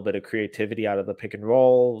 Showed a little bit of creativity out of the pick and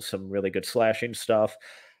roll, some really good slashing stuff,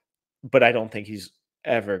 but I don't think he's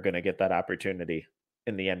ever going to get that opportunity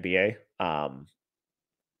in the NBA.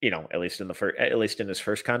 At least in his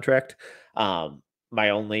first contract. My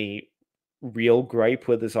only real gripe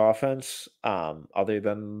with his offense, other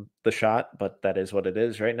than the shot, but that is what it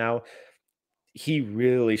is right now. He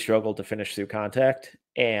really struggled to finish through contact,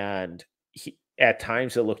 and at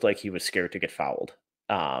times it looked like he was scared to get fouled.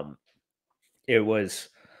 It was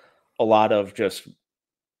a lot of just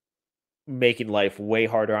making life way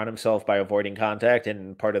harder on himself by avoiding contact,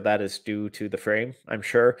 and part of that is due to the frame, I'm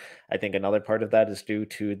sure. I think another part of that is due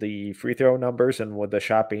to the free throw numbers and with the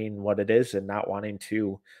shot being what it is and not wanting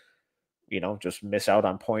to, just miss out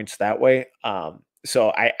on points that way.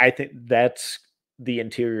 So I think that's the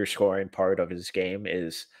interior scoring part of his game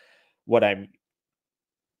is what I'm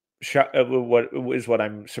what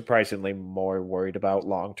I'm surprisingly more worried about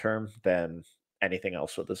long term than anything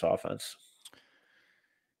else with this offense.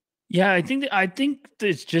 Yeah, I think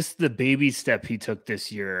it's just the baby step he took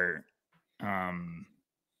this year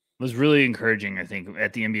was really encouraging, I think,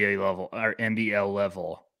 at the NBA level or NBL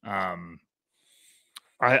level. I'm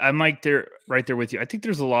right there with you. I think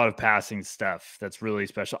there's a lot of passing stuff that's really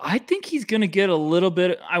special. I think he's going to get a little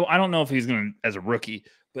bit. I don't know if he's going to as a rookie,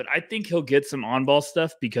 but I think he'll get some on-ball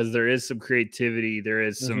stuff because there is some creativity. There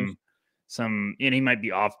is some, and he might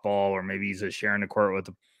be off ball, or maybe he's sharing the court with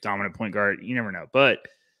a dominant point guard. You never know, but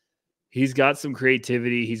he's got some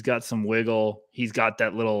creativity. He's got some wiggle. He's got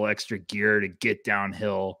that little extra gear to get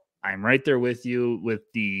downhill. I'm right there with you with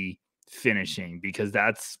the finishing, because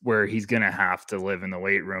that's where he's going to have to live in the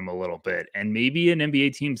weight room a little bit. And maybe an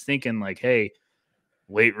NBA team's thinking like, hey,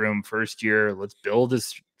 weight room first year, let's build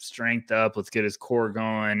his strength up. Let's get his core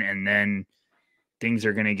going. And then things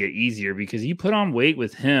are going to get easier, because you put on weight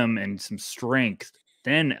with him and some strength,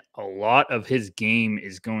 then a lot of his game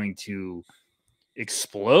is going to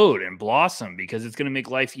explode and blossom, because it's going to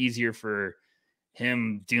make life easier for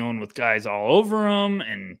him dealing with guys all over him.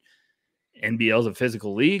 And NBL is a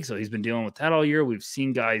physical league, so he's been dealing with that all year. We've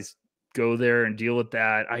seen guys go there and deal with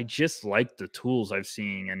that. I just like the tools I've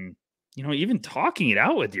seen. And, even talking it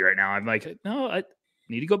out with you right now, I'm like, no, I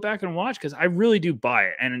need to go back and watch, because I really do buy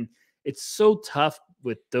it. And it's so tough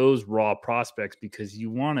with those raw prospects, because you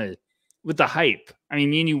want to, with the hype. I mean,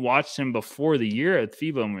 me and you watched him before the year at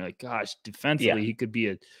FIBA, and we're like, gosh, defensively, he could be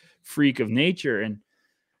a freak of nature. And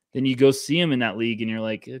then you go see him in that league and you're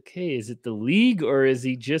like, okay, is it the league, or is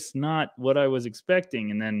he just not what I was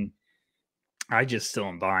expecting? And then I just still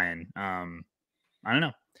am buying. I don't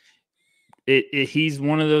know. He's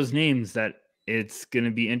one of those names that it's going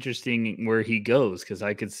to be interesting where he goes, because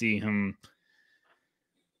I could see him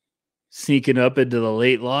sneaking up into the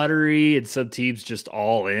late lottery and some teams just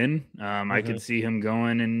all in. I could see him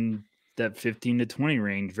going in that 15 to 20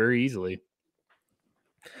 range very easily.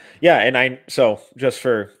 Yeah. And so just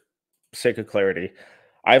for sake of clarity,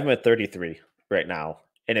 I have him at 33 right now,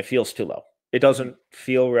 and it feels too low. It doesn't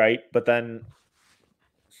feel right, but then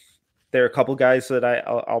there are a couple guys that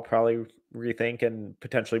I'll probably rethink and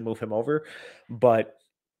potentially move him over, but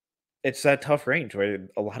it's that tough range where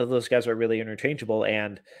a lot of those guys are really interchangeable,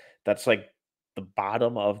 and that's like the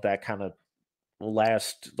bottom of that kind of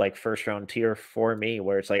last like first round tier for me,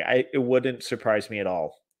 where it's like it wouldn't surprise me at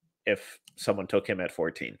all if someone took him at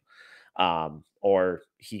 14. Or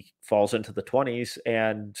he falls into the 20s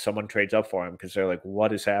and someone trades up for him because they're like,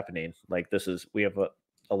 what is happening? Like, we have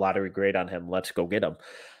a lottery grade on him. Let's go get him.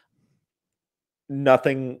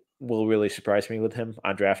 Nothing will really surprise me with him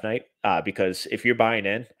on draft night, because if you're buying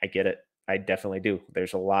in, I get it. I definitely do.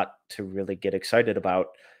 There's a lot to really get excited about.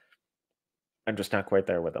 I'm just not quite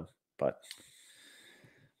there with him, but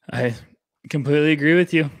I completely agree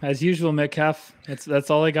with you. As usual, Metcalf. That's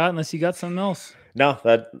all I got, unless you got something else. No,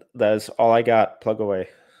 that is all I got. Plug away.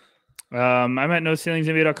 I'm at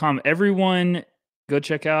noceilingsnba.com. Everyone, go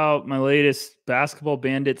check out my latest Basketball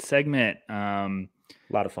Bandit segment. A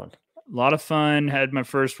lot of fun. Had my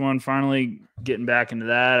first one. Finally getting back into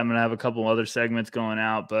that. I'm going to have a couple other segments going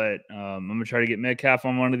out, but I'm going to try to get Metcalf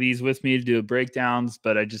on one of these with me to do breakdowns.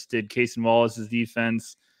 But I just did Case and Wallace's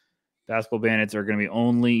defense. Basketball Bandits are going to be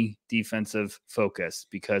only defensive focused,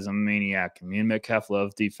 because I'm a maniac, and me and Metcalf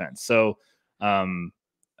love defense. So I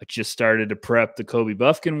just started to prep the Kobe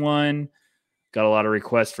Buffkin one. Got a lot of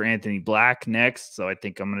requests for Anthony Black next, so I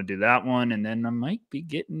think I'm going to do that one. And then I might be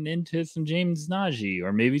getting into some James Nnaji,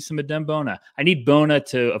 or maybe some Adem Bona. I need Bona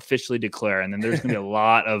to officially declare, and then there's going to be a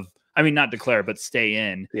lot of, not declare, but stay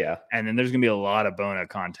in. Yeah. And then there's going to be a lot of Bona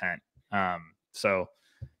content. So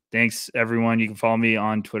thanks, everyone. You can follow me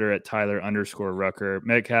on Twitter at Tyler_Rucker.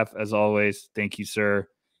 Metcalf, as always, thank you, sir.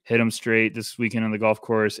 Hit them straight this weekend on the golf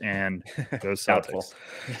course, and go Celtics.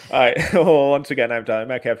 All right. Well, once again, I'm Tyler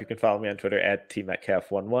Metcalf. You can follow me on Twitter at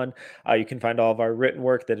TMetcalf11. You can find all of our written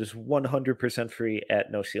work that is 100% free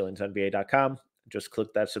at noceilingsnba.com. Just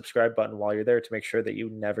click that subscribe button while you're there to make sure that you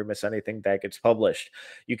never miss anything that gets published.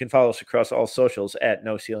 You can follow us across all socials at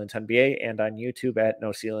NoCeilingsNBA and on YouTube at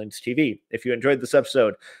NoCeilingsTV. If you enjoyed this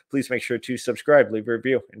episode, please make sure to subscribe, leave a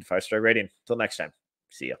review, and 5-star rating. Until next time,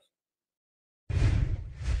 see ya.